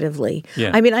perceived negatively.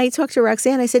 Yeah. I mean, I talked to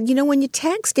Roxanne. I said, when you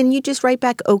text and you just write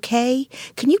back, okay,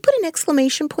 can you put an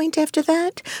exclamation point after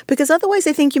that? Because otherwise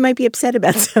I think you might be upset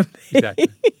about something. Exactly.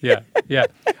 Yeah.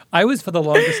 I was, for the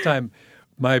longest time,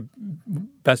 my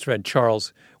best friend,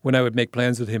 Charles, when I would make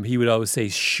plans with him, he would always say,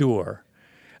 sure.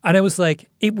 And I was like,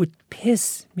 it would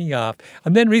piss me off.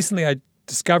 And then recently I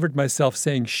discovered myself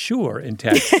saying sure in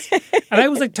text. And I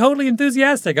was totally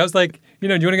enthusiastic. I was like, do you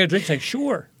want to get a drink? Saying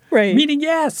sure. Right. Meaning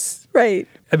yes. Right.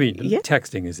 I mean,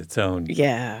 texting is its own.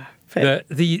 Yeah.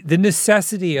 The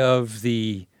necessity of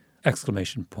the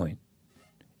exclamation point.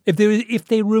 If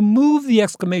they remove the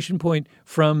exclamation point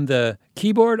from the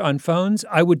keyboard on phones,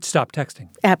 I would stop texting.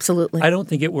 Absolutely. I don't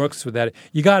think it works with that.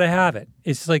 You got to have it.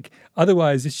 It's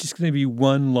otherwise it's just going to be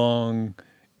one long,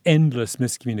 endless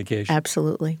miscommunication.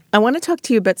 Absolutely. I want to talk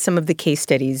to you about some of the case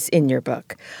studies in your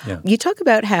book. Yeah. You talk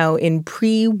about how in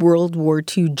pre-World War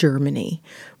II Germany,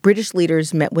 British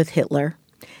leaders met with Hitler,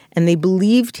 and they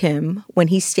believed him when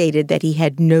he stated that he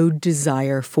had no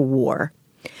desire for war.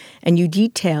 And you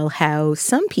detail how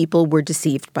some people were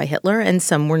deceived by Hitler and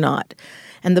some were not.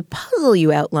 And the puzzle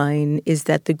you outline is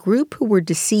that the group who were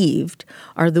deceived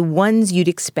are the ones you'd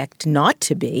expect not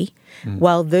to be,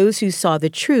 while those who saw the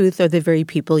truth are the very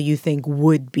people you think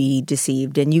would be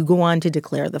deceived. And you go on to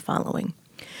declare the following.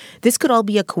 This could all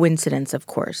be a coincidence, of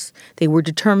course. They were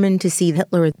determined to see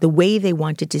Hitler the way they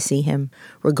wanted to see him,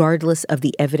 regardless of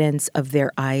the evidence of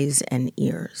their eyes and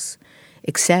ears.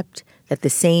 Except that the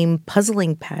same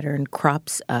puzzling pattern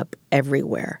crops up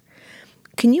everywhere.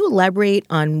 Can you elaborate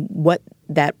on what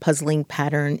that puzzling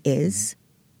pattern is?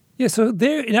 Yeah, so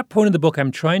there, in that point of the book,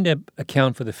 I'm trying to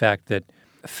account for the fact that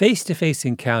face-to-face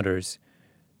encounters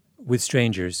with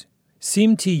strangers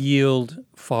seem to yield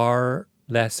far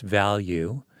less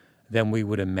value than we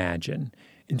would imagine.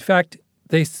 In fact,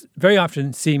 they very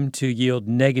often seem to yield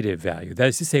negative value. That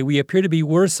is to say, we appear to be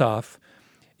worse off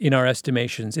in our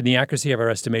estimations, in the accuracy of our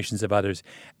estimations of others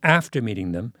after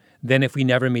meeting them than if we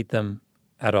never meet them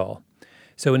at all.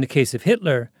 So in the case of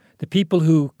Hitler, the people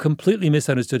who completely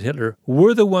misunderstood Hitler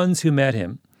were the ones who met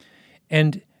him.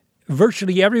 And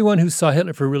virtually everyone who saw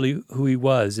Hitler for really who he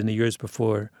was in the years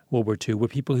before World War II were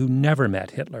people who never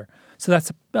met Hitler. So that's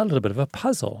a little bit of a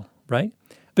puzzle, right?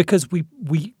 Because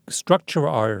we structure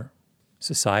our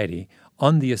society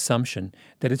on the assumption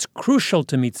that it's crucial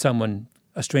to meet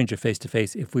a stranger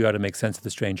face-to-face if we are to make sense of the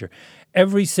stranger.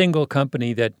 Every single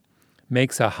company that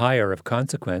makes a hire of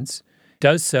consequence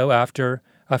does so after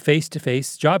a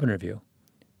face-to-face job interview,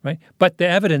 right? But the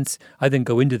evidence, I then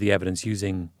go into the evidence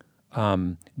using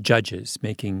judges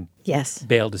making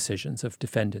bail decisions of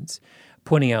defendants,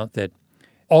 pointing out that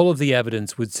all of the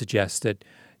evidence would suggest that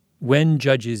when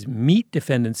judges meet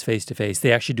defendants face-to-face,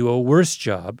 they actually do a worse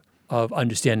job of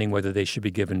understanding whether they should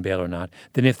be given bail or not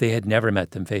than if they had never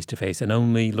met them face-to-face and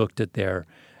only looked at their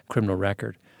criminal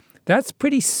record. That's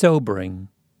pretty sobering.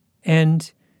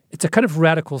 And it's a kind of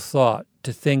radical thought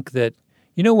to think that,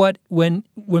 you know what, when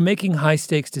we're making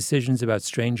high-stakes decisions about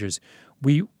strangers,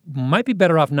 we might be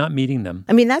better off not meeting them.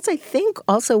 I mean, that's, I think,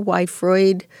 also why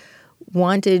Freud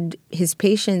wanted his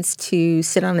patients to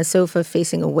sit on a sofa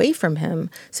facing away from him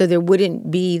so there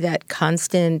wouldn't be that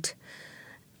constant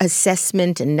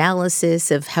assessment, analysis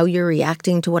of how you're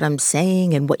reacting to what I'm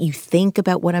saying and what you think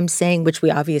about what I'm saying, which we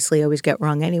obviously always get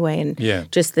wrong anyway.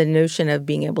 And just the notion of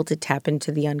being able to tap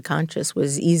into the unconscious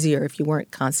was easier if you weren't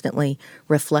constantly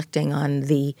reflecting on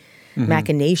the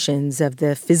machinations of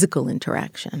the physical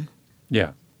interaction.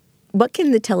 Yeah. What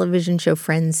can the television show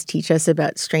Friends teach us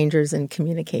about strangers and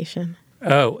communication?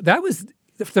 Oh, that was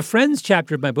the Friends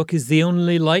chapter of my book is the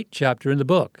only light chapter in the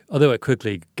book, although it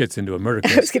quickly gets into a murder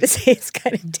case. I was going to say it's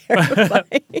kind of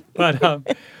terrifying.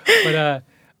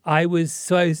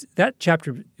 That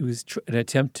chapter was an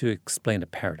attempt to explain a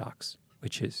paradox,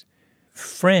 which is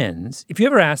Friends. If you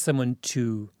ever ask someone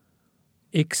to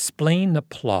explain the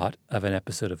plot of an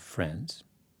episode of Friends,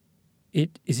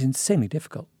 it is insanely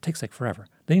difficult. It takes like forever.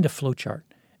 They need a flow chart.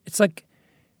 It's like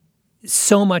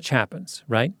so much happens,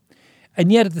 right?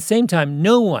 And yet at the same time,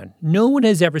 no one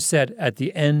has ever said at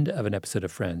the end of an episode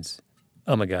of Friends,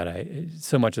 oh my God,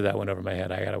 so much of that went over my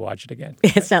head, I got to watch it again.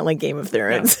 It's not like Game of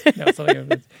Thrones. No, it's not like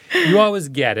Game of Thrones. You always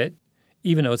get it,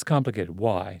 even though it's complicated.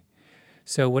 Why?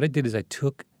 So what I did is I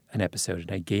took an episode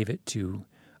and I gave it to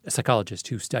a psychologist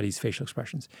who studies facial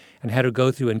expressions and had her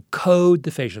go through and code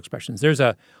the facial expressions. There's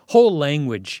a whole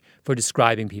language for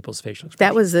describing people's facial expressions.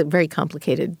 That was a very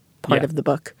complicated part of the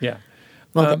book. Yeah.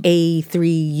 Well, the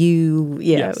A3U,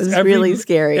 yes, it was really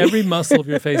scary. Every muscle of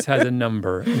your face has a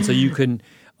number. And so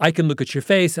I can look at your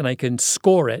face and I can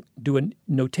score it, do a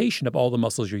notation of all the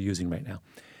muscles you're using right now.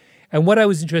 And what I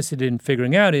was interested in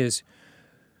figuring out is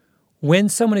when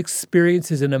someone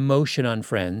experiences an emotion on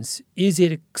Friends, is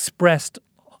it expressed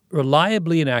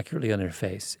reliably and accurately on their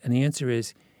face? And the answer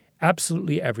is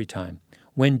absolutely every time.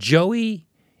 When Joey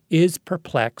is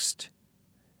perplexed,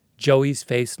 Joey's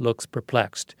face looks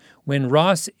perplexed. When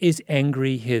Ross is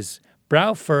angry, his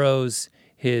brow furrows,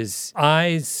 his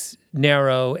eyes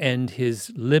narrow, and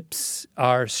his lips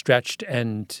are stretched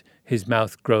and his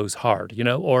mouth grows hard,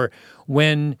 Or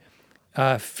when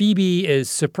Phoebe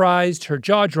is surprised, her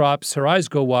jaw drops, her eyes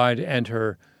go wide, and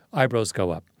her eyebrows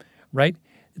go up, right?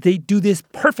 They do this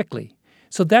perfectly.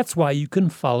 So that's why you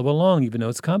can follow along, even though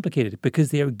it's complicated,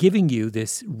 because they are giving you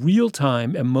this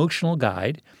real-time emotional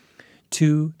guide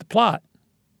to the plot.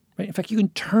 Right? In fact, you can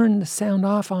turn the sound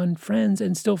off on Friends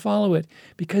and still follow it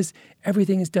because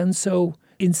everything is done so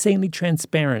insanely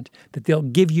transparent that they'll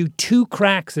give you 2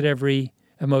 cracks at every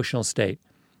emotional state,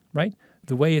 right?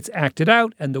 The way it's acted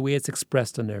out and the way it's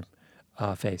expressed on their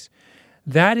face.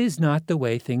 That is not the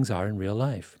way things are in real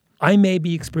life. I may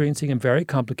be experiencing a very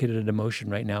complicated emotion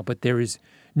right now, but there is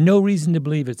no reason to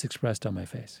believe it's expressed on my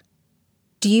face.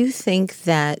 Do you think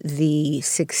that the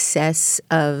success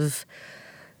of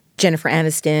Jennifer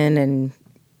Aniston and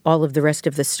all of the rest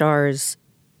of the stars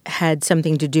had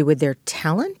something to do with their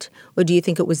talent, or do you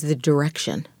think it was the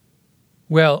direction?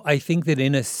 Well, I think that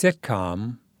in a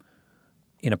sitcom,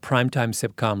 in a primetime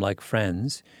sitcom like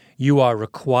Friends, you are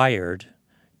required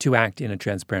to act in a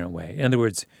transparent way. In other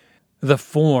words, the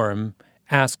form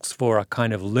asks for a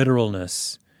kind of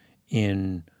literalness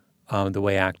in the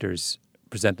way actors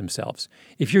present themselves.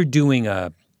 If you're doing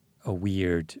a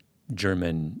weird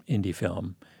German indie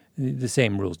film, the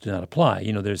same rules do not apply.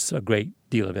 There's a great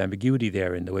deal of ambiguity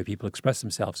there in the way people express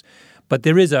themselves. But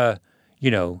there is the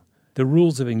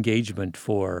rules of engagement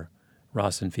for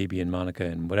Ross and Phoebe and Monica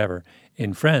and whatever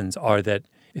in Friends are that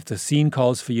if the scene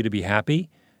calls for you to be happy,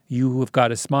 you have got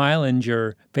to smile and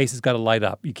your face has got to light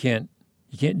up. You can't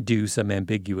do some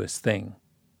ambiguous thing.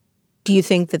 Do you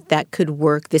think that could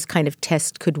work, this kind of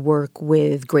test could work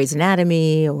with Grey's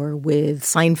Anatomy or with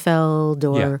Seinfeld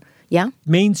or... Yeah?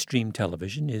 Mainstream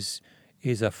television is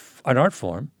an art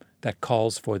form that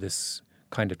calls for this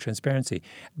kind of transparency.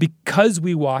 Because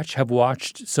we have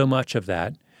watched so much of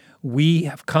that, we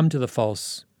have come to the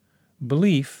false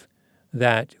belief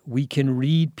that we can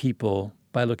read people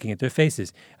by looking at their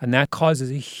faces. And that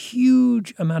causes a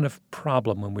huge amount of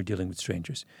problem when we're dealing with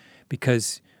strangers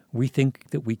because we think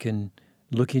that we can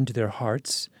look into their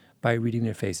hearts by reading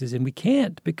their faces, and we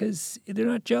can't because they're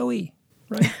not Joey,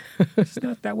 right? It's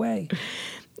not that way.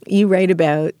 You write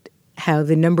about how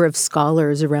the number of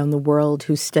scholars around the world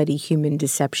who study human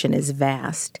deception is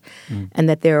vast, and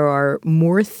that there are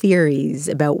more theories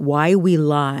about why we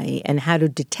lie and how to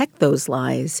detect those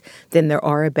lies than there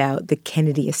are about the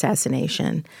Kennedy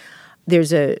assassination.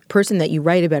 There's a person that you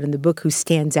write about in the book who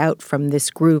stands out from this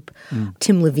group,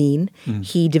 Tim Levine.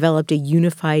 He developed a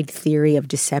unified theory of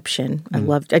deception.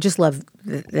 I just love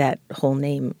that whole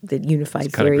name, the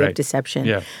unified theory of deception.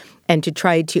 Yeah. And to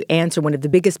try to answer one of the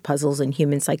biggest puzzles in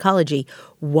human psychology,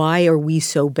 why are we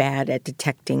so bad at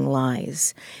detecting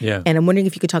lies? Yeah. And I'm wondering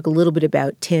if you could talk a little bit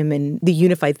about Tim and the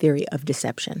unified theory of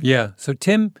deception. Yeah. So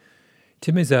Tim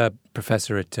is a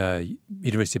professor at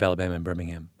University of Alabama in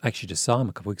Birmingham. I actually just saw him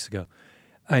a couple weeks ago.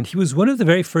 And he was one of the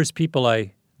very first people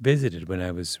I visited when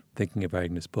I was thinking of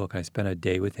writing this book. I spent a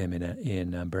day with him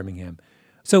in Birmingham.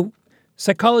 So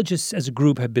psychologists as a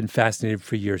group have been fascinated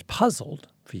for years, puzzled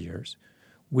for years,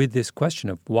 with this question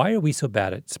of why are we so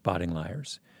bad at spotting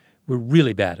liars? We're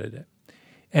really bad at it.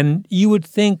 And you would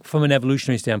think from an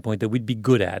evolutionary standpoint that we'd be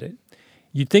good at it.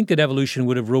 You'd think that evolution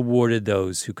would have rewarded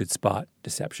those who could spot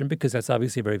deception because that's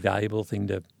obviously a very valuable thing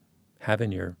to have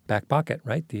in your back pocket,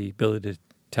 right? The ability to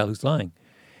tell who's lying.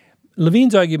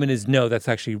 Levine's argument is no, that's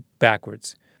actually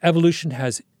backwards. Evolution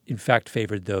has, in fact,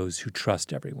 favored those who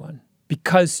trust everyone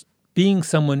because being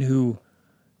someone who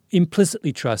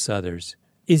implicitly trusts others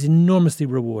is enormously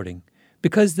rewarding.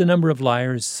 Because the number of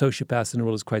liars, sociopaths in the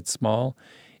world is quite small,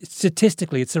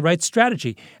 statistically, it's the right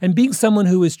strategy. And being someone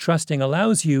who is trusting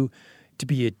allows you to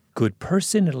be a good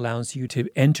person. It allows you to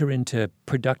enter into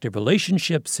productive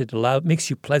relationships. It makes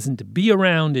you pleasant to be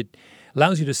around. It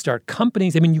allows you to start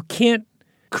companies. I mean, you can't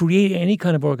create any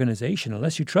kind of organization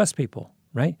unless you trust people,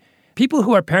 right? People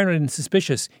who are paranoid and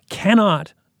suspicious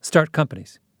cannot start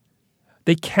companies.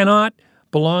 They cannot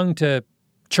belong to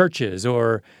churches,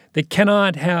 or they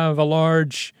cannot have a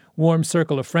large, warm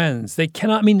circle of friends. They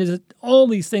cannot, there's all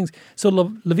these things. So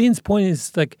Levine's point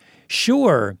is like,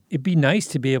 sure, it'd be nice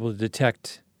to be able to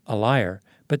detect a liar,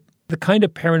 but the kind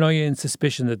of paranoia and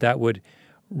suspicion that would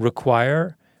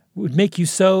require would make you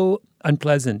so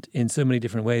unpleasant in so many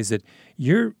different ways that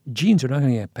your genes are not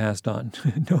going to get passed on.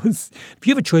 If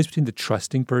you have a choice between the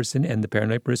trusting person and the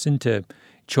paranoid person to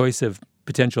choice of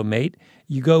potential mate,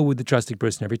 you go with the trusting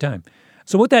person every time.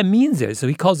 So what that means is, so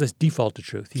he calls this default to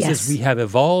truth. He says we have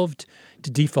evolved to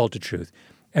default to truth,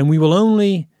 and we will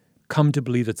only come to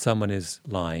believe that someone is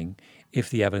lying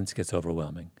if the evidence gets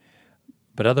overwhelming.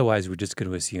 But otherwise, we're just going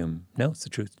to assume, no, it's the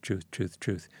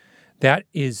truth. That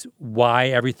is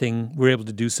why we're able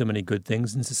to do so many good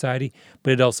things in society,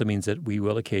 but it also means that we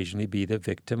will occasionally be the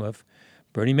victim of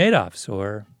Bernie Madoffs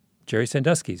or Jerry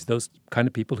Sandusky's, those kind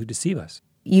of people who deceive us.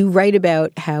 You write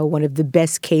about how one of the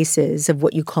best cases of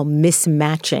what you call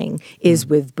mismatching is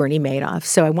with Bernie Madoff.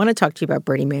 So I want to talk to you about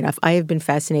Bernie Madoff. I have been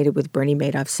fascinated with Bernie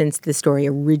Madoff since the story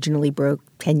originally broke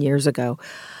 10 years ago.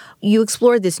 You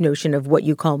explored this notion of what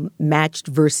you call matched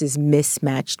versus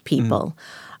mismatched people.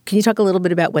 Can you talk a little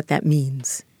bit about what that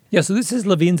means? Yeah, so this is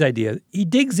Levine's idea. He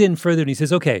digs in further and he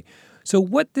says, okay, so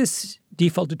what this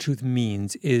default to truth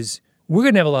means is we're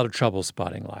going to have a lot of trouble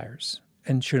spotting liars.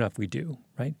 And sure enough, we do,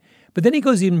 right? But then he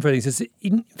goes even further. He says,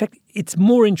 in fact, it's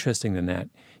more interesting than that.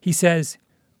 He says,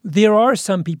 there are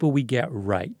some people we get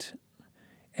right.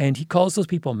 And he calls those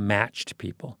people matched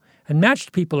people. And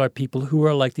matched people are people who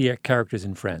are like the characters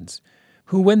in Friends,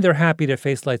 who when they're happy, their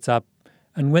face lights up.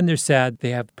 And when they're sad, they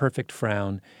have perfect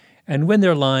frown. And when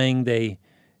they're lying, they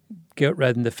get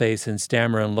red in the face and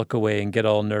stammer and look away and get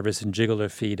all nervous and jiggle their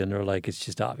feet. And they're like, it's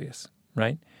just obvious,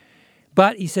 right?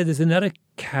 But he said there's another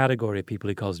category of people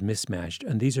he calls mismatched,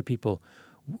 and these are people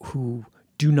who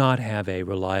do not have a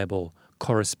reliable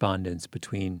correspondence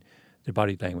between their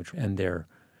body language and their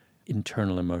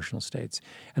internal emotional states.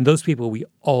 And those people we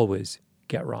always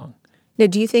get wrong. Now,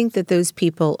 do you think that those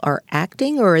people are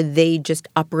acting, or are they just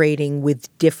operating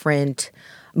with different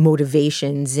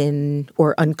motivations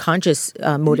or unconscious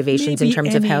motivations in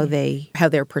terms of how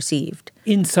they're perceived?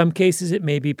 In some cases, it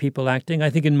may be people acting. I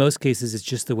think in most cases, it's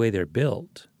just the way they're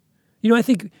built. You know, I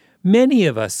think many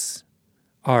of us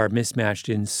are mismatched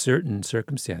in certain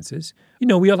circumstances. You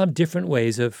know, we all have different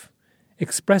ways of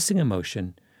expressing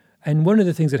emotion. And one of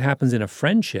the things that happens in a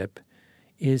friendship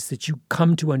is that you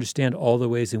come to understand all the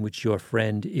ways in which your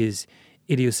friend is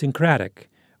idiosyncratic,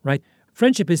 right?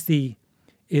 Friendship is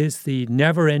the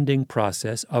never-ending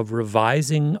process of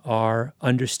revising our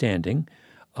understanding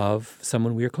of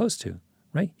someone we are close to,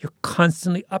 right? You're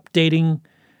constantly updating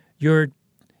your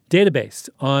database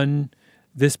on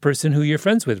this person who you're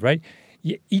friends with, right?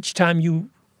 Each time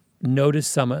you notice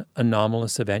some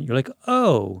anomalous event, you're like,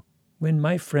 oh, when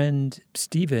my friend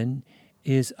Stephen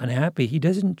is unhappy, he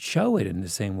doesn't show it in the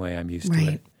same way I'm used to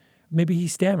it, maybe he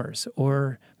stammers,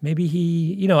 or maybe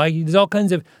he, there's all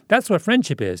kinds of, that's what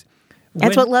friendship is.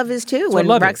 That's what love is, too. When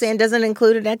love Roxanne doesn't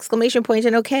include an exclamation point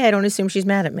and okay, I don't assume she's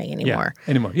mad at me anymore. Yeah,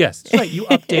 anymore. Yes. That's right. You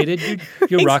updated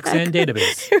your Roxanne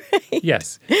database. Right.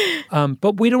 Yes.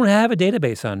 But we don't have a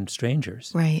database on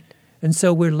strangers. Right. And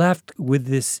so we're left with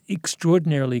this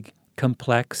extraordinarily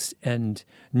complex and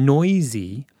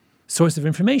noisy source of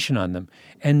information on them.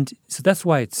 And so that's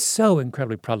why it's so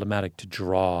incredibly problematic to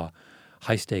draw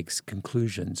high-stakes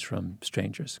conclusions from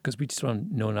strangers, because we just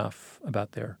don't know enough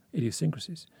about their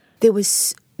idiosyncrasies. There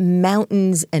was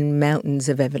mountains and mountains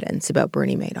of evidence about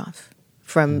Bernie Madoff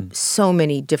from so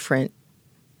many different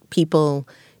people,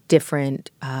 different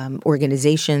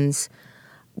organizations.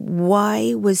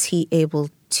 Why was he able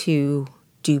to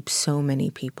dupe so many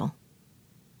people?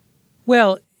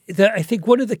 Well, I think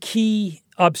one of the key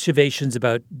observations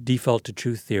about default to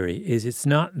truth theory is it's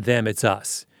not them, it's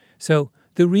us. So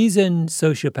the reason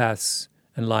sociopaths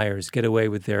and liars get away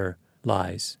with their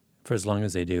lies for as long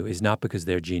as they do is not because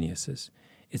they're geniuses.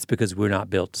 It's because we're not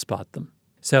built to spot them.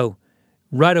 So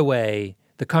right away,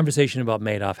 the conversation about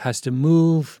Madoff has to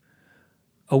move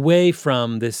away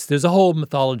from this. There's a whole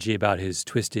mythology about his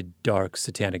twisted, dark,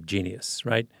 satanic genius,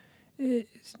 right?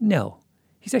 No.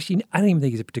 He's actually, I don't even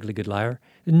think he's a particularly good liar.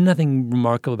 There's nothing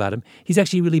remarkable about him. He's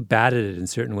actually really bad at it in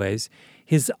certain ways.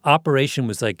 His operation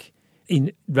was like,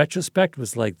 in retrospect,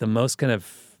 was like the most kind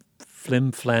of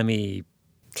flim-flammy,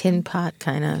 tin pot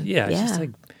kind of. Yeah, it's just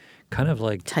like kind of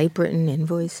like typewritten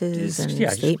invoices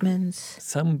and statements.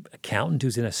 Some accountant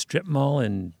who's in a strip mall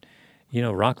in,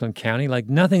 Rockland County. Like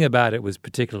nothing about it was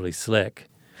particularly slick.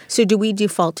 So do we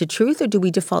default to truth or do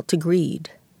we default to greed?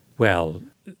 Well,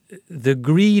 the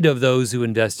greed of those who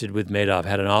invested with Madoff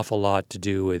had an awful lot to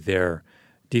do with their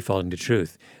defaulting to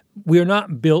truth. We are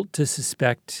not built to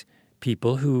suspect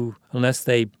people who, unless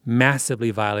they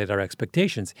massively violate our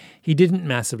expectations. He didn't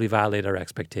massively violate our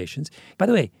expectations. By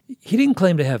the way, he didn't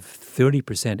claim to have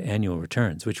 30% annual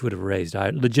returns, which would have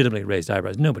legitimately raised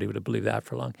eyebrows. Nobody would have believed that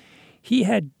for long. He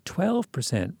had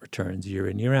 12% returns year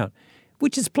in, year out,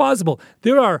 which is plausible.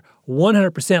 There are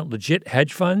 100% legit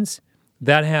hedge funds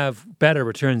that have better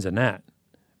returns than that,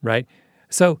 right?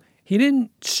 So he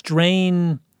didn't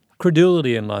strain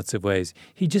credulity in lots of ways.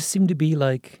 He just seemed to be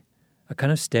like a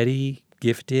kind of steady,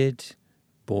 gifted,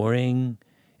 boring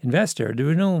investor.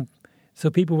 So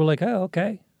people were like, oh,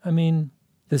 okay. I mean,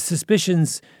 the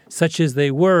suspicions, such as they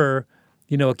were,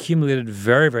 accumulated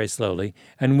very, very slowly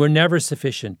and were never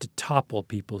sufficient to topple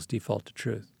people's default to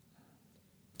truth.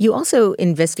 You also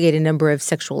investigate a number of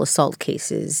sexual assault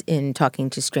cases in Talking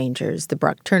to Strangers. The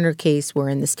Brock Turner case,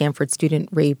 wherein the Stanford student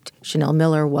raped Chanel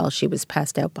Miller while she was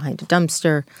passed out behind a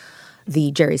dumpster.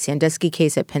 The Jerry Sandusky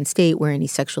case at Penn State, wherein he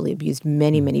sexually abused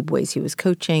many, many boys he was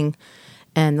coaching.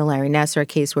 And the Larry Nassar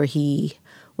case, where he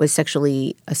was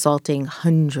sexually assaulting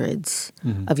hundreds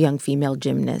of young female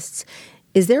gymnasts.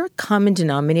 Is there a common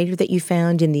denominator that you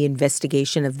found in the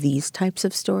investigation of these types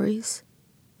of stories?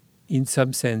 In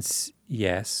some sense,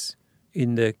 yes.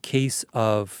 In the case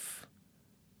of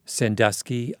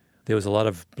Sandusky, there was a lot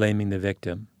of blaming the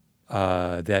victim,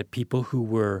 that people who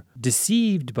were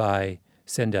deceived by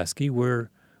Sandusky were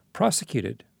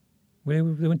prosecuted. They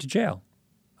went to jail,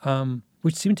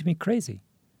 which seemed to me crazy.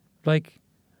 Like,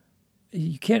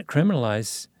 you can't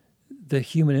criminalize the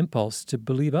human impulse to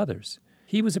believe others.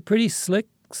 He was a pretty slick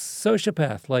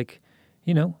sociopath. Like,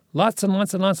 lots and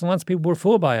lots and lots and lots of people were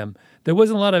fooled by him. There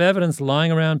wasn't a lot of evidence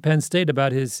lying around Penn State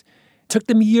about his. It took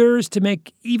them years to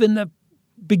make even the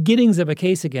beginnings of a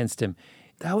case against him.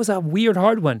 That was a weird,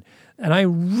 hard one. And I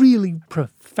really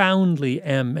profoundly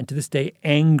am, and to this day,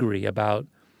 angry about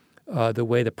the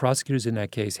way the prosecutors in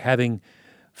that case, having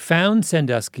found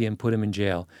Sandusky and put him in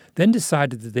jail, then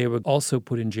decided that they would also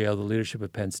put in jail the leadership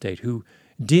of Penn State, who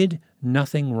did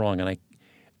nothing wrong.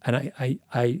 And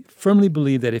I firmly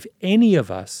believe that if any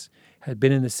of us had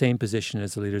been in the same position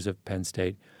as the leaders of Penn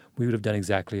State, we would have done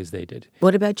exactly as they did.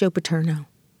 What about Joe Paterno?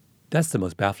 That's the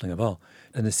most baffling of all.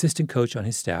 An assistant coach on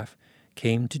his staff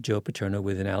came to Joe Paterno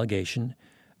with an allegation,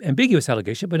 ambiguous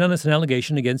allegation, but nonetheless an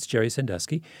allegation against Jerry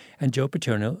Sandusky. And Joe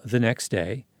Paterno, the next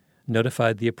day,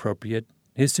 notified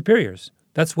his superiors.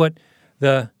 That's what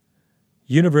the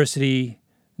university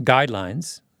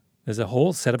guidelines, there's a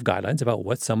whole set of guidelines about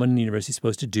what someone in the university is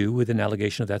supposed to do with an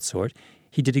allegation of that sort.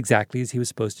 He did exactly as he was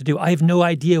supposed to do. I have no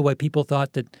idea why people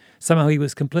thought that somehow he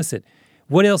was complicit.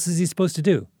 What else is he supposed to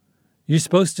do? You're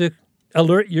supposed to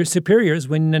alert your superiors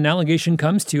when an allegation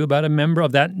comes to you about a member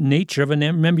of that nature of a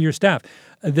member of your staff.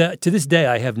 To this day,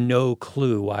 I have no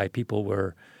clue why people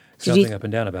were jumping up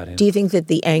and down about him. Do you think that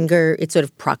the anger, it's sort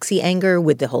of proxy anger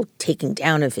with the whole taking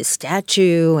down of his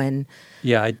statue and...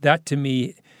 Yeah, that to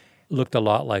me, looked a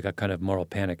lot like a kind of moral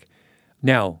panic.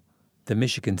 Now, the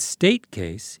Michigan State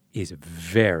case is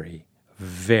very,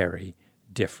 very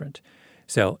different.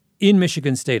 So in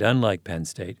Michigan State, unlike Penn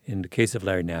State, in the case of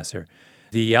Larry Nassar,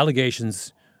 the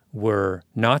allegations were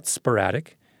not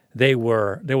sporadic. There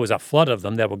was a flood of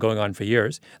them that were going on for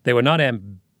years. They were not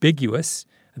ambiguous.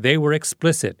 They were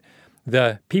explicit.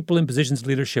 The people in positions of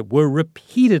leadership were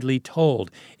repeatedly told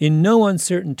in no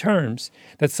uncertain terms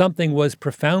that something was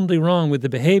profoundly wrong with the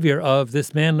behavior of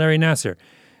this man, Larry Nassar.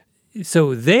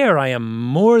 So there I am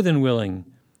more than willing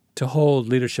to hold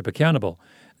leadership accountable.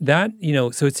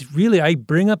 So it's really, I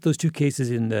bring up those two cases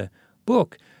in the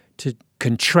book to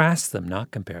contrast them,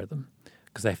 not compare them.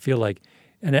 Because I feel like,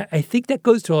 and I think that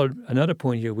goes to another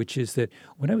point here, which is that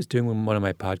when I was doing one of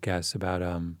my podcasts about,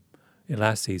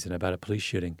 last season, about a police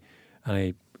shooting, and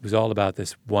it was all about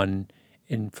this one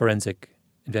forensic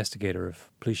investigator of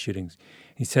police shootings.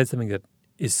 He said something that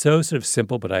is so sort of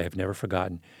simple, but I have never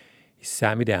forgotten. He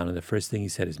sat me down, and the first thing he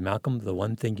said is, Malcolm, the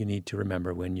one thing you need to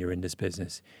remember when you're in this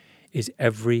business is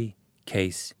every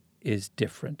case is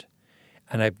different.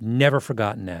 And I've never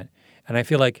forgotten that. And I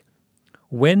feel like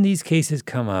when these cases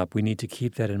come up, we need to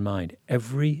keep that in mind.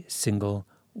 Every single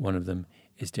one of them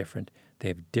is different. They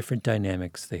have different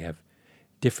dynamics. They have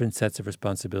different sets of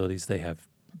responsibilities. They have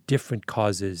different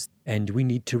causes. And we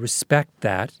need to respect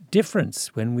that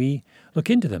difference when we look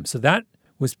into them. So that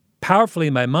was powerfully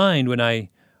in my mind when I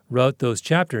wrote those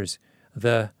chapters.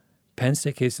 The Penn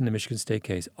State case and the Michigan State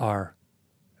case are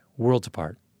worlds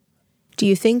apart. Do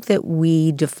you think that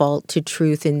we default to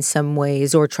truth in some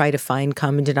ways or try to find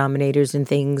common denominators in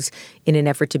things in an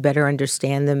effort to better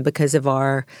understand them because of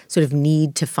our sort of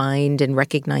need to find and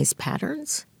recognize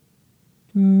patterns?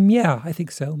 Yeah, I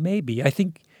think so. Maybe. I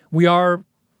think we are,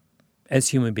 as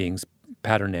human beings,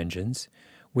 pattern engines,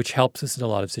 which helps us in a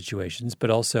lot of situations. But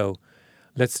also,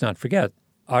 let's not forget,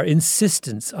 our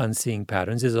insistence on seeing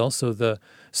patterns is also the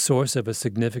source of a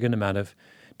significant amount of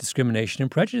discrimination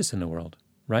and prejudice in the world,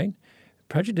 right?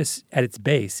 Prejudice at its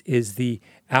base is the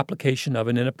application of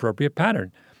an inappropriate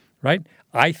pattern, right?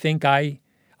 I think I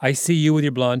see you with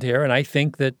your blonde hair, and I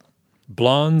think that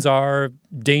blondes are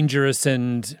dangerous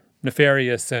and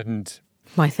nefarious and...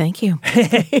 Why, thank you.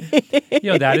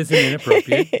 That is an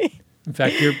inappropriate. In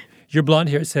fact, your blonde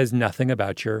hair says nothing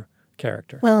about your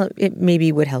character. Well, it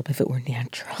maybe would help if it were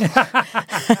natural.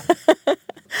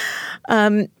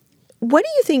 What do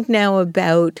you think now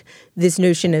about this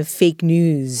notion of fake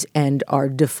news and our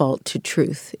default to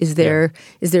truth? Is there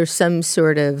some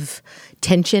sort of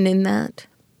tension in that?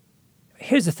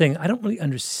 Here's the thing. I don't really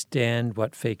understand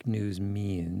what fake news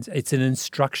means. It's an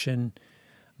instruction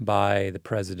by the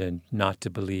president not to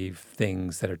believe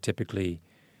things that are typically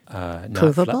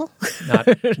provable,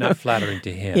 not flattering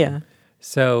to him. Yeah.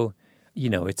 So,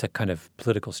 it's a kind of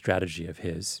political strategy of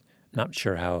his. Not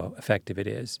sure how effective it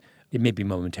is. It may be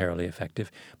momentarily effective.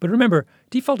 But remember,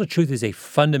 default to truth is a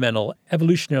fundamental,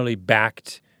 evolutionarily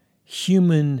backed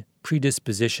human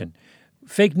predisposition.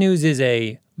 Fake news is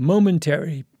a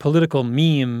momentary political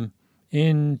meme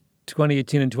in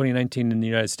 2018 and 2019 in the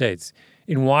United States,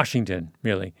 in Washington,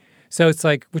 really. So it's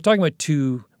like we're talking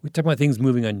about things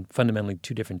moving on fundamentally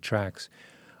two different tracks.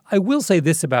 I will say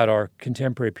this about our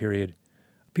contemporary period.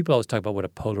 People always talk about what a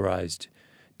polarized,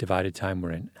 divided time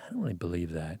we're in. I don't really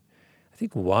believe that. I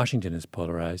think Washington is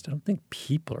polarized. I don't think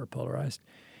people are polarized.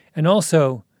 And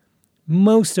also,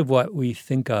 most of what we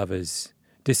think of as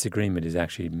disagreement is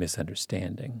actually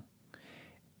misunderstanding.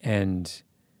 And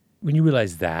when you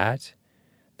realize that,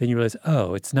 then you realize,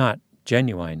 it's not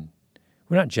genuine.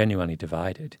 We're not genuinely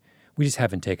divided. We just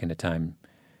haven't taken the time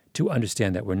to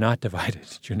understand that we're not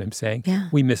divided. Do you know what I'm saying? Yeah.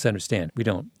 We misunderstand. We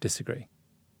don't disagree.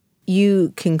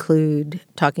 You conclude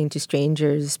talking to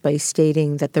strangers by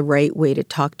stating that the right way to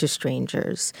talk to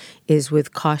strangers is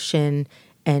with caution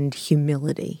and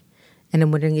humility. And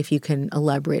I'm wondering if you can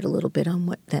elaborate a little bit on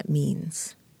what that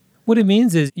means. What it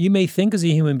means is you may think as a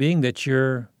human being that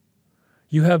you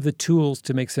have the tools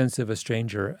to make sense of a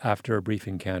stranger after a brief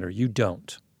encounter. You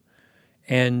don't.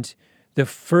 And the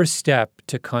first step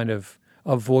to kind of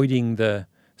avoiding the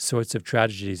sorts of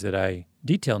tragedies that I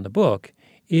detail in the book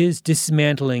is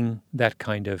dismantling that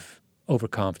kind of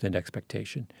overconfident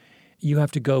expectation. You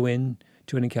have to go in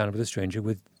to an encounter with a stranger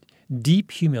with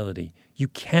deep humility. You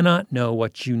cannot know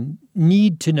what you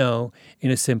need to know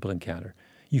in a simple encounter.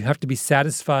 You have to be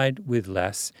satisfied with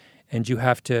less, and you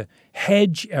have to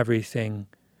hedge everything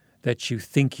that you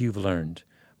think you've learned.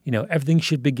 Everything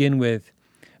should begin with,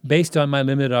 based on my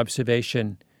limited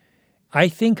observation, I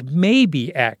think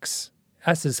maybe X.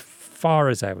 That's as far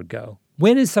as I would go.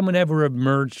 When has someone ever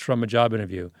emerged from a job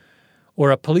interview Or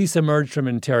a police emerged from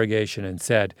an interrogation and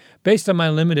said, based on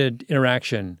my limited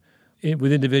interaction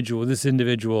with this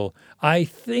individual, I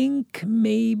think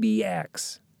maybe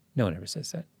X. No one ever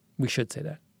says that. We should say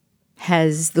that.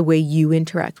 Has the way you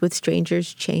interact with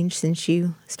strangers changed since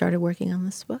you started working on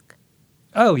this book?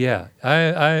 Oh, yeah.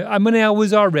 I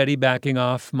was already backing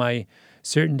off my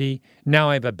certainty. Now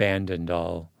I've abandoned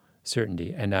all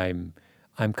certainty, and I'm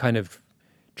kind of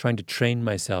trying to train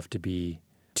myself to be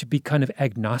kind of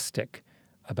agnostic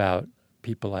about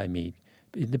people I meet,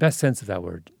 in the best sense of that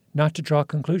word, not to draw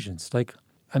conclusions. Like,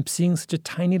 I'm seeing such a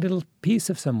tiny little piece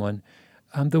of someone.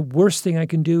 The worst thing I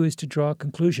can do is to draw a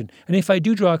conclusion. And if I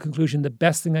do draw a conclusion, the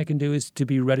best thing I can do is to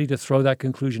be ready to throw that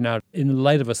conclusion out in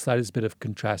light of a slightest bit of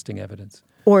contrasting evidence.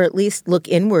 Or at least look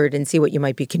inward and see what you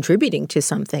might be contributing to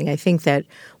something. I think that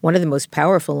one of the most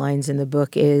powerful lines in the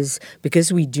book is,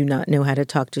 because we do not know how to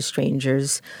talk to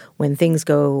strangers, when things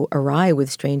go awry with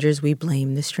strangers, we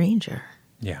blame the stranger.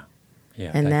 Yeah.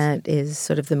 And that is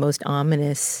sort of the most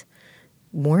ominous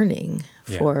warning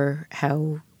for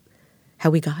how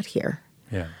we got here.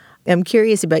 Yeah. I'm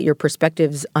curious about your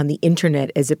perspectives on the internet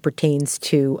as it pertains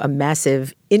to a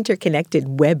massive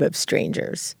interconnected web of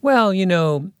strangers. Well,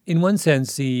 in one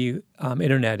sense, the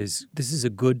internet is a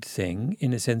good thing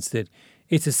in a sense that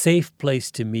it's a safe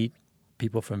place to meet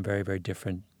people from very, very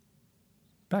different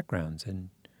backgrounds and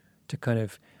to kind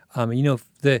of,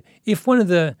 if one of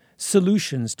the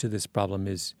solutions to this problem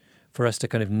is for us to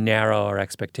kind of narrow our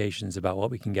expectations about what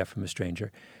we can get from a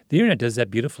stranger, the internet does that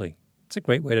beautifully. It's a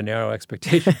great way to narrow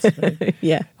expectations. Right?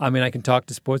 Yeah. I mean, I can talk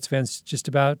to sports fans just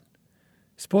about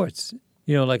sports.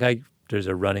 There's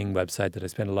a running website that I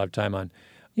spend a lot of time on.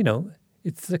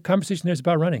 It's the conversation there's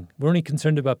about running. We're only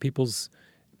concerned about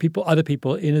other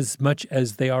people in as much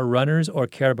as they are runners or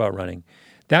care about running.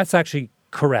 That's actually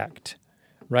correct,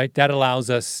 right? That allows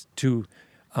us to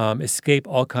escape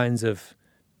all kinds of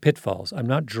pitfalls. I'm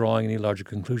not drawing any larger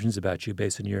conclusions about you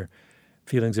based on your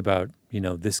feelings about,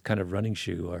 this kind of running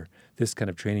shoe or this kind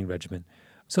of training regimen.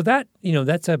 So that,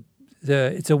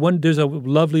 there's a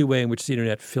lovely way in which the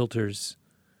internet filters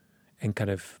and kind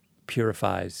of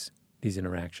purifies these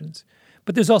interactions.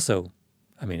 But there's also,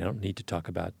 I don't need to talk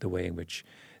about the way in which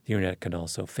the internet can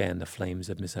also fan the flames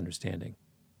of misunderstanding.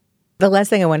 The last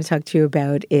thing I want to talk to you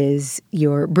about is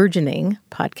your burgeoning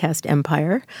podcast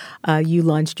empire. You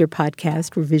launched your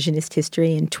podcast, Revisionist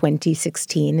History, in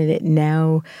 2016, and it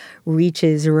now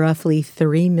reaches roughly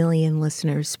 3 million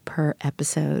listeners per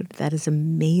episode. That is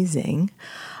amazing.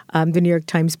 The New York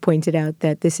Times pointed out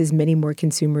that this is many more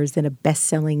consumers than a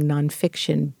best-selling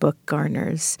nonfiction book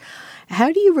garners.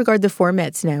 How do you regard the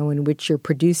formats now in which you're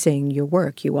producing your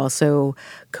work? You also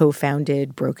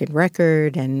co-founded Broken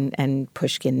Record and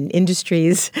Pushkin Industries.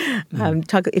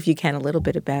 Talk, if you can, a little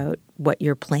bit about what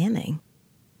you're planning.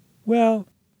 Well,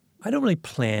 I don't really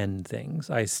plan things.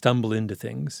 I stumble into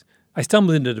things. I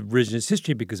stumbled into the Revisionist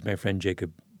History because my friend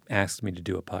Jacob asked me to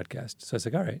do a podcast. So I was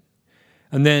like, all right.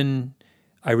 And then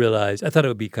I thought it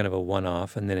would be kind of a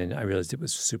one-off, and then I realized it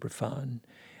was super fun.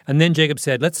 And then Jacob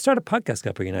said, let's start a podcast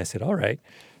company. And I said, all right.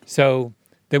 So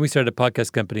then we started a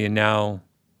podcast company, and now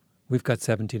we've got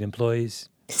 17 employees.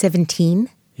 17?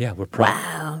 Yeah, we're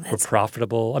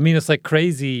profitable. It's like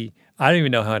crazy. I don't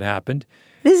even know how it happened.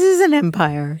 This is an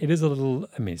empire. It is a little,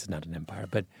 it's not an empire,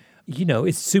 but,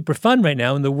 it's super fun right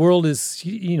now. And the world is,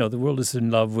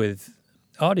 in love with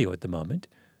audio at the moment.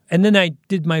 And then I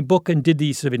did my book and did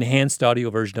the sort of enhanced audio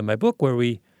version of my book where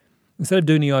we, instead of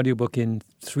doing the audiobook in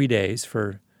 3 days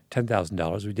for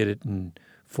 $10,000, we did it in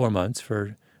 4 months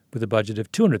with a budget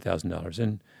of $200,000.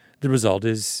 And the result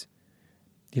is,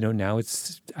 now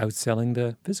it's outselling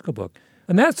the physical book.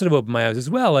 And that sort of opened my eyes as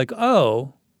well. Like,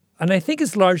 oh, and I think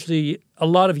it's largely a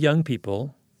lot of young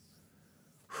people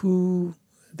who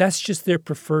that's just their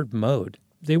preferred mode.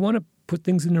 They want to put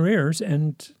things in their ears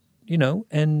and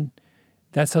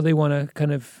that's how they want to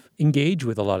kind of engage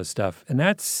with a lot of stuff. And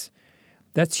that's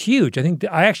huge.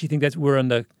 I actually think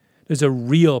there's a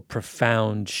real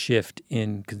profound shift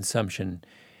in consumption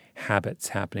habits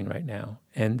happening right now.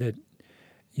 And that,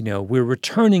 we're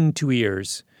returning to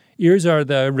ears. Ears are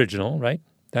the original, right?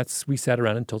 We sat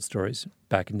around and told stories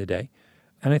back in the day.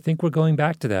 And I think we're going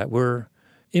back to that.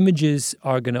 Images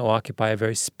are going to occupy a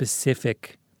very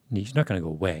specific niche. Not going to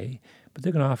go away, but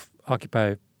they're going to occupy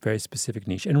a very specific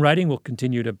niche. And writing will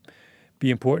continue to be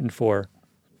important for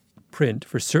print,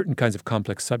 for certain kinds of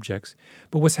complex subjects.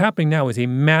 But what's happening now is a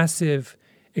massive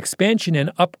expansion and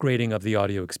upgrading of the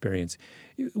audio experience.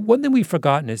 One thing we've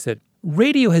forgotten is that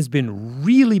radio has been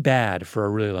really bad for a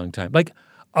really long time, like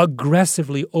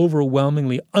aggressively,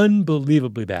 overwhelmingly,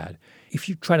 unbelievably bad. If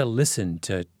you try to listen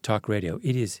to talk radio,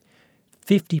 it is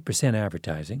 50%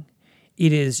 advertising.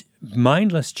 It is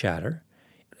mindless chatter,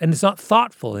 and it's not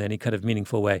thoughtful in any kind of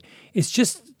meaningful way. It's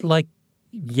just like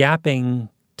yapping,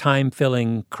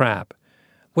 time-filling crap.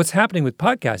 What's happening with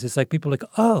podcasts is like people are like,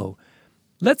 oh,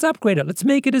 let's upgrade it. Let's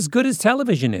make it as good as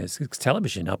television is. Because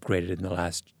television upgraded in the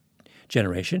last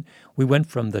generation. We went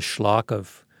from the schlock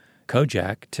of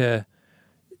Kojak to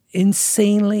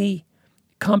insanely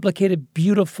complicated,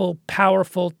 beautiful,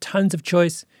 powerful, tons of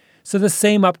choice. So the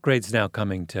same upgrade's now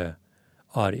coming to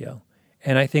audio.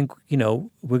 And I think,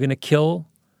 we're going to kill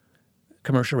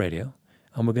commercial radio,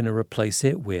 and we're going to replace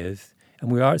it with,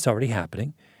 and it's already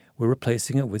happening, we're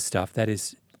replacing it with stuff that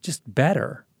is just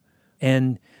better.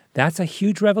 And that's a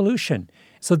huge revolution.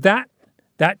 So that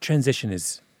transition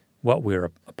is what we're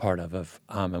a part of,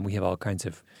 and we have all kinds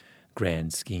of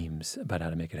grand schemes about how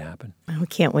to make it happen. I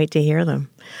can't wait to hear them.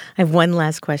 I have one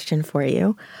last question for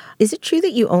you. Is it true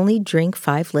that you only drink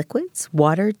 5 liquids?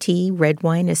 Water, tea, red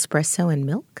wine, espresso, and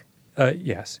milk?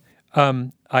 Yes.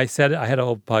 I said I had a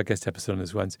whole podcast episode on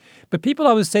this once. But people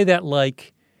always say that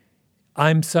like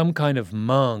I'm some kind of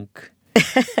monk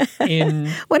in...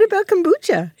 What about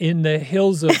kombucha? In the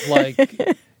hills of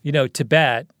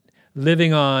Tibet,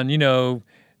 living on,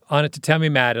 on a tatami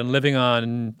mat and living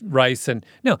on rice. And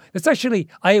no, it's actually,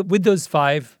 with those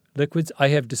 5 liquids, I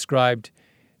have described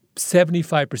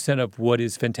 75% of what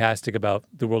is fantastic about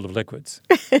the world of liquids.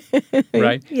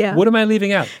 Right? Yeah. What am I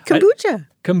leaving out? Kombucha.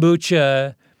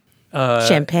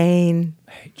 Champagne.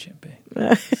 I hate champagne.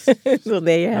 Well,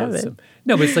 there you have it.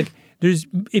 No, but it's like,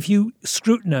 if you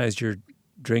scrutinize your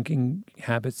drinking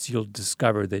habits, you'll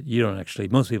discover that you don't actually,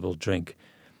 most people drink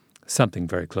something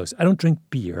very close. I don't drink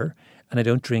beer, and I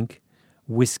don't drink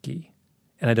whiskey,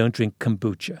 and I don't drink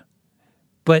kombucha.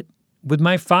 But with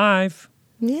my 5,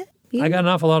 I got an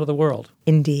awful lot of the world.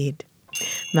 Indeed.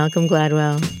 Malcolm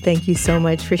Gladwell, thank you so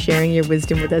much for sharing your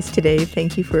wisdom with us today.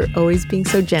 Thank you for always being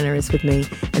so generous with me,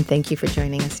 and thank you for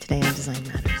joining us today on Design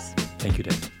Matters. Thank you,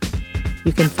 Dave.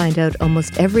 You can find out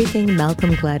almost everything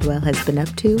Malcolm Gladwell has been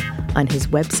up to on his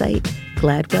website,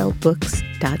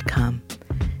 gladwellbooks.com.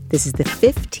 This is the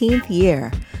 15th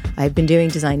year I've been doing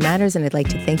Design Matters, and I'd like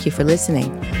to thank you for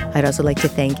listening. I'd also like to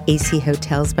thank AC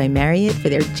Hotels by Marriott for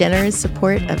their generous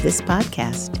support of this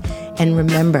podcast. And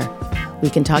remember, we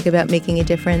can talk about making a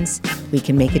difference, we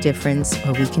can make a difference,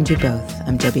 or we can do both.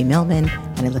 I'm Debbie Millman,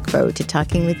 and I look forward to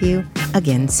talking with you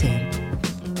again soon.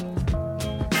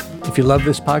 If you love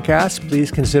this podcast,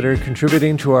 please consider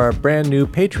contributing to our brand new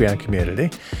Patreon community.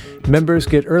 Members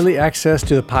get early access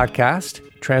to the podcast,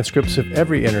 transcripts of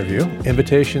every interview,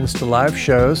 invitations to live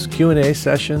shows, Q&A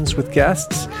sessions with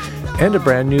guests, and a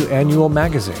brand new annual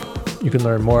magazine. You can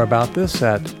learn more about this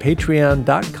at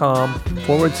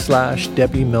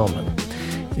patreon.com/Debbie Millman.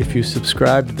 If you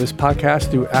subscribe to this podcast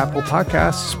through Apple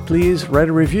Podcasts, please write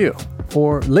a review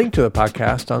or link to the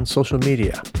podcast on social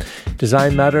media.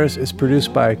 Design Matters is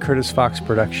produced by Curtis Fox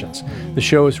Productions. The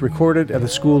show is recorded at the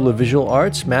School of Visual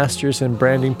Arts Masters in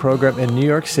Branding program in New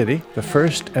York City, the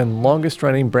first and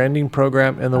longest-running branding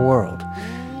program in the world.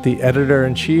 The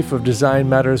editor-in-chief of Design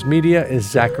Matters Media is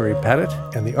Zachary Pettit,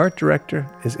 and the art director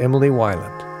is Emily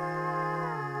Weiland.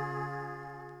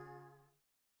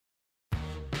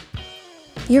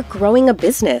 You're growing a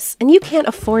business, and you can't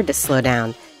afford to slow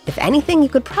down. If anything, you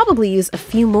could probably use a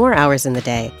few more hours in the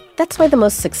day. That's why the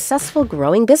most successful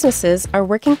growing businesses are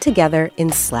working together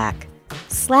in Slack.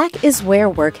 Slack is where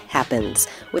work happens,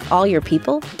 with all your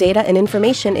people, data, and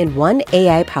information in one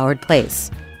AI-powered place.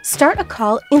 Start a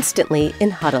call instantly in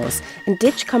huddles and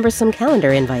ditch cumbersome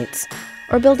calendar invites.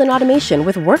 Or build an automation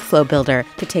with Workflow Builder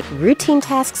to take routine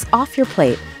tasks off your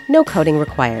plate, no coding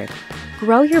required.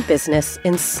 Grow your business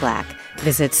in Slack.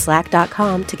 Visit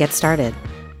slack.com to get started.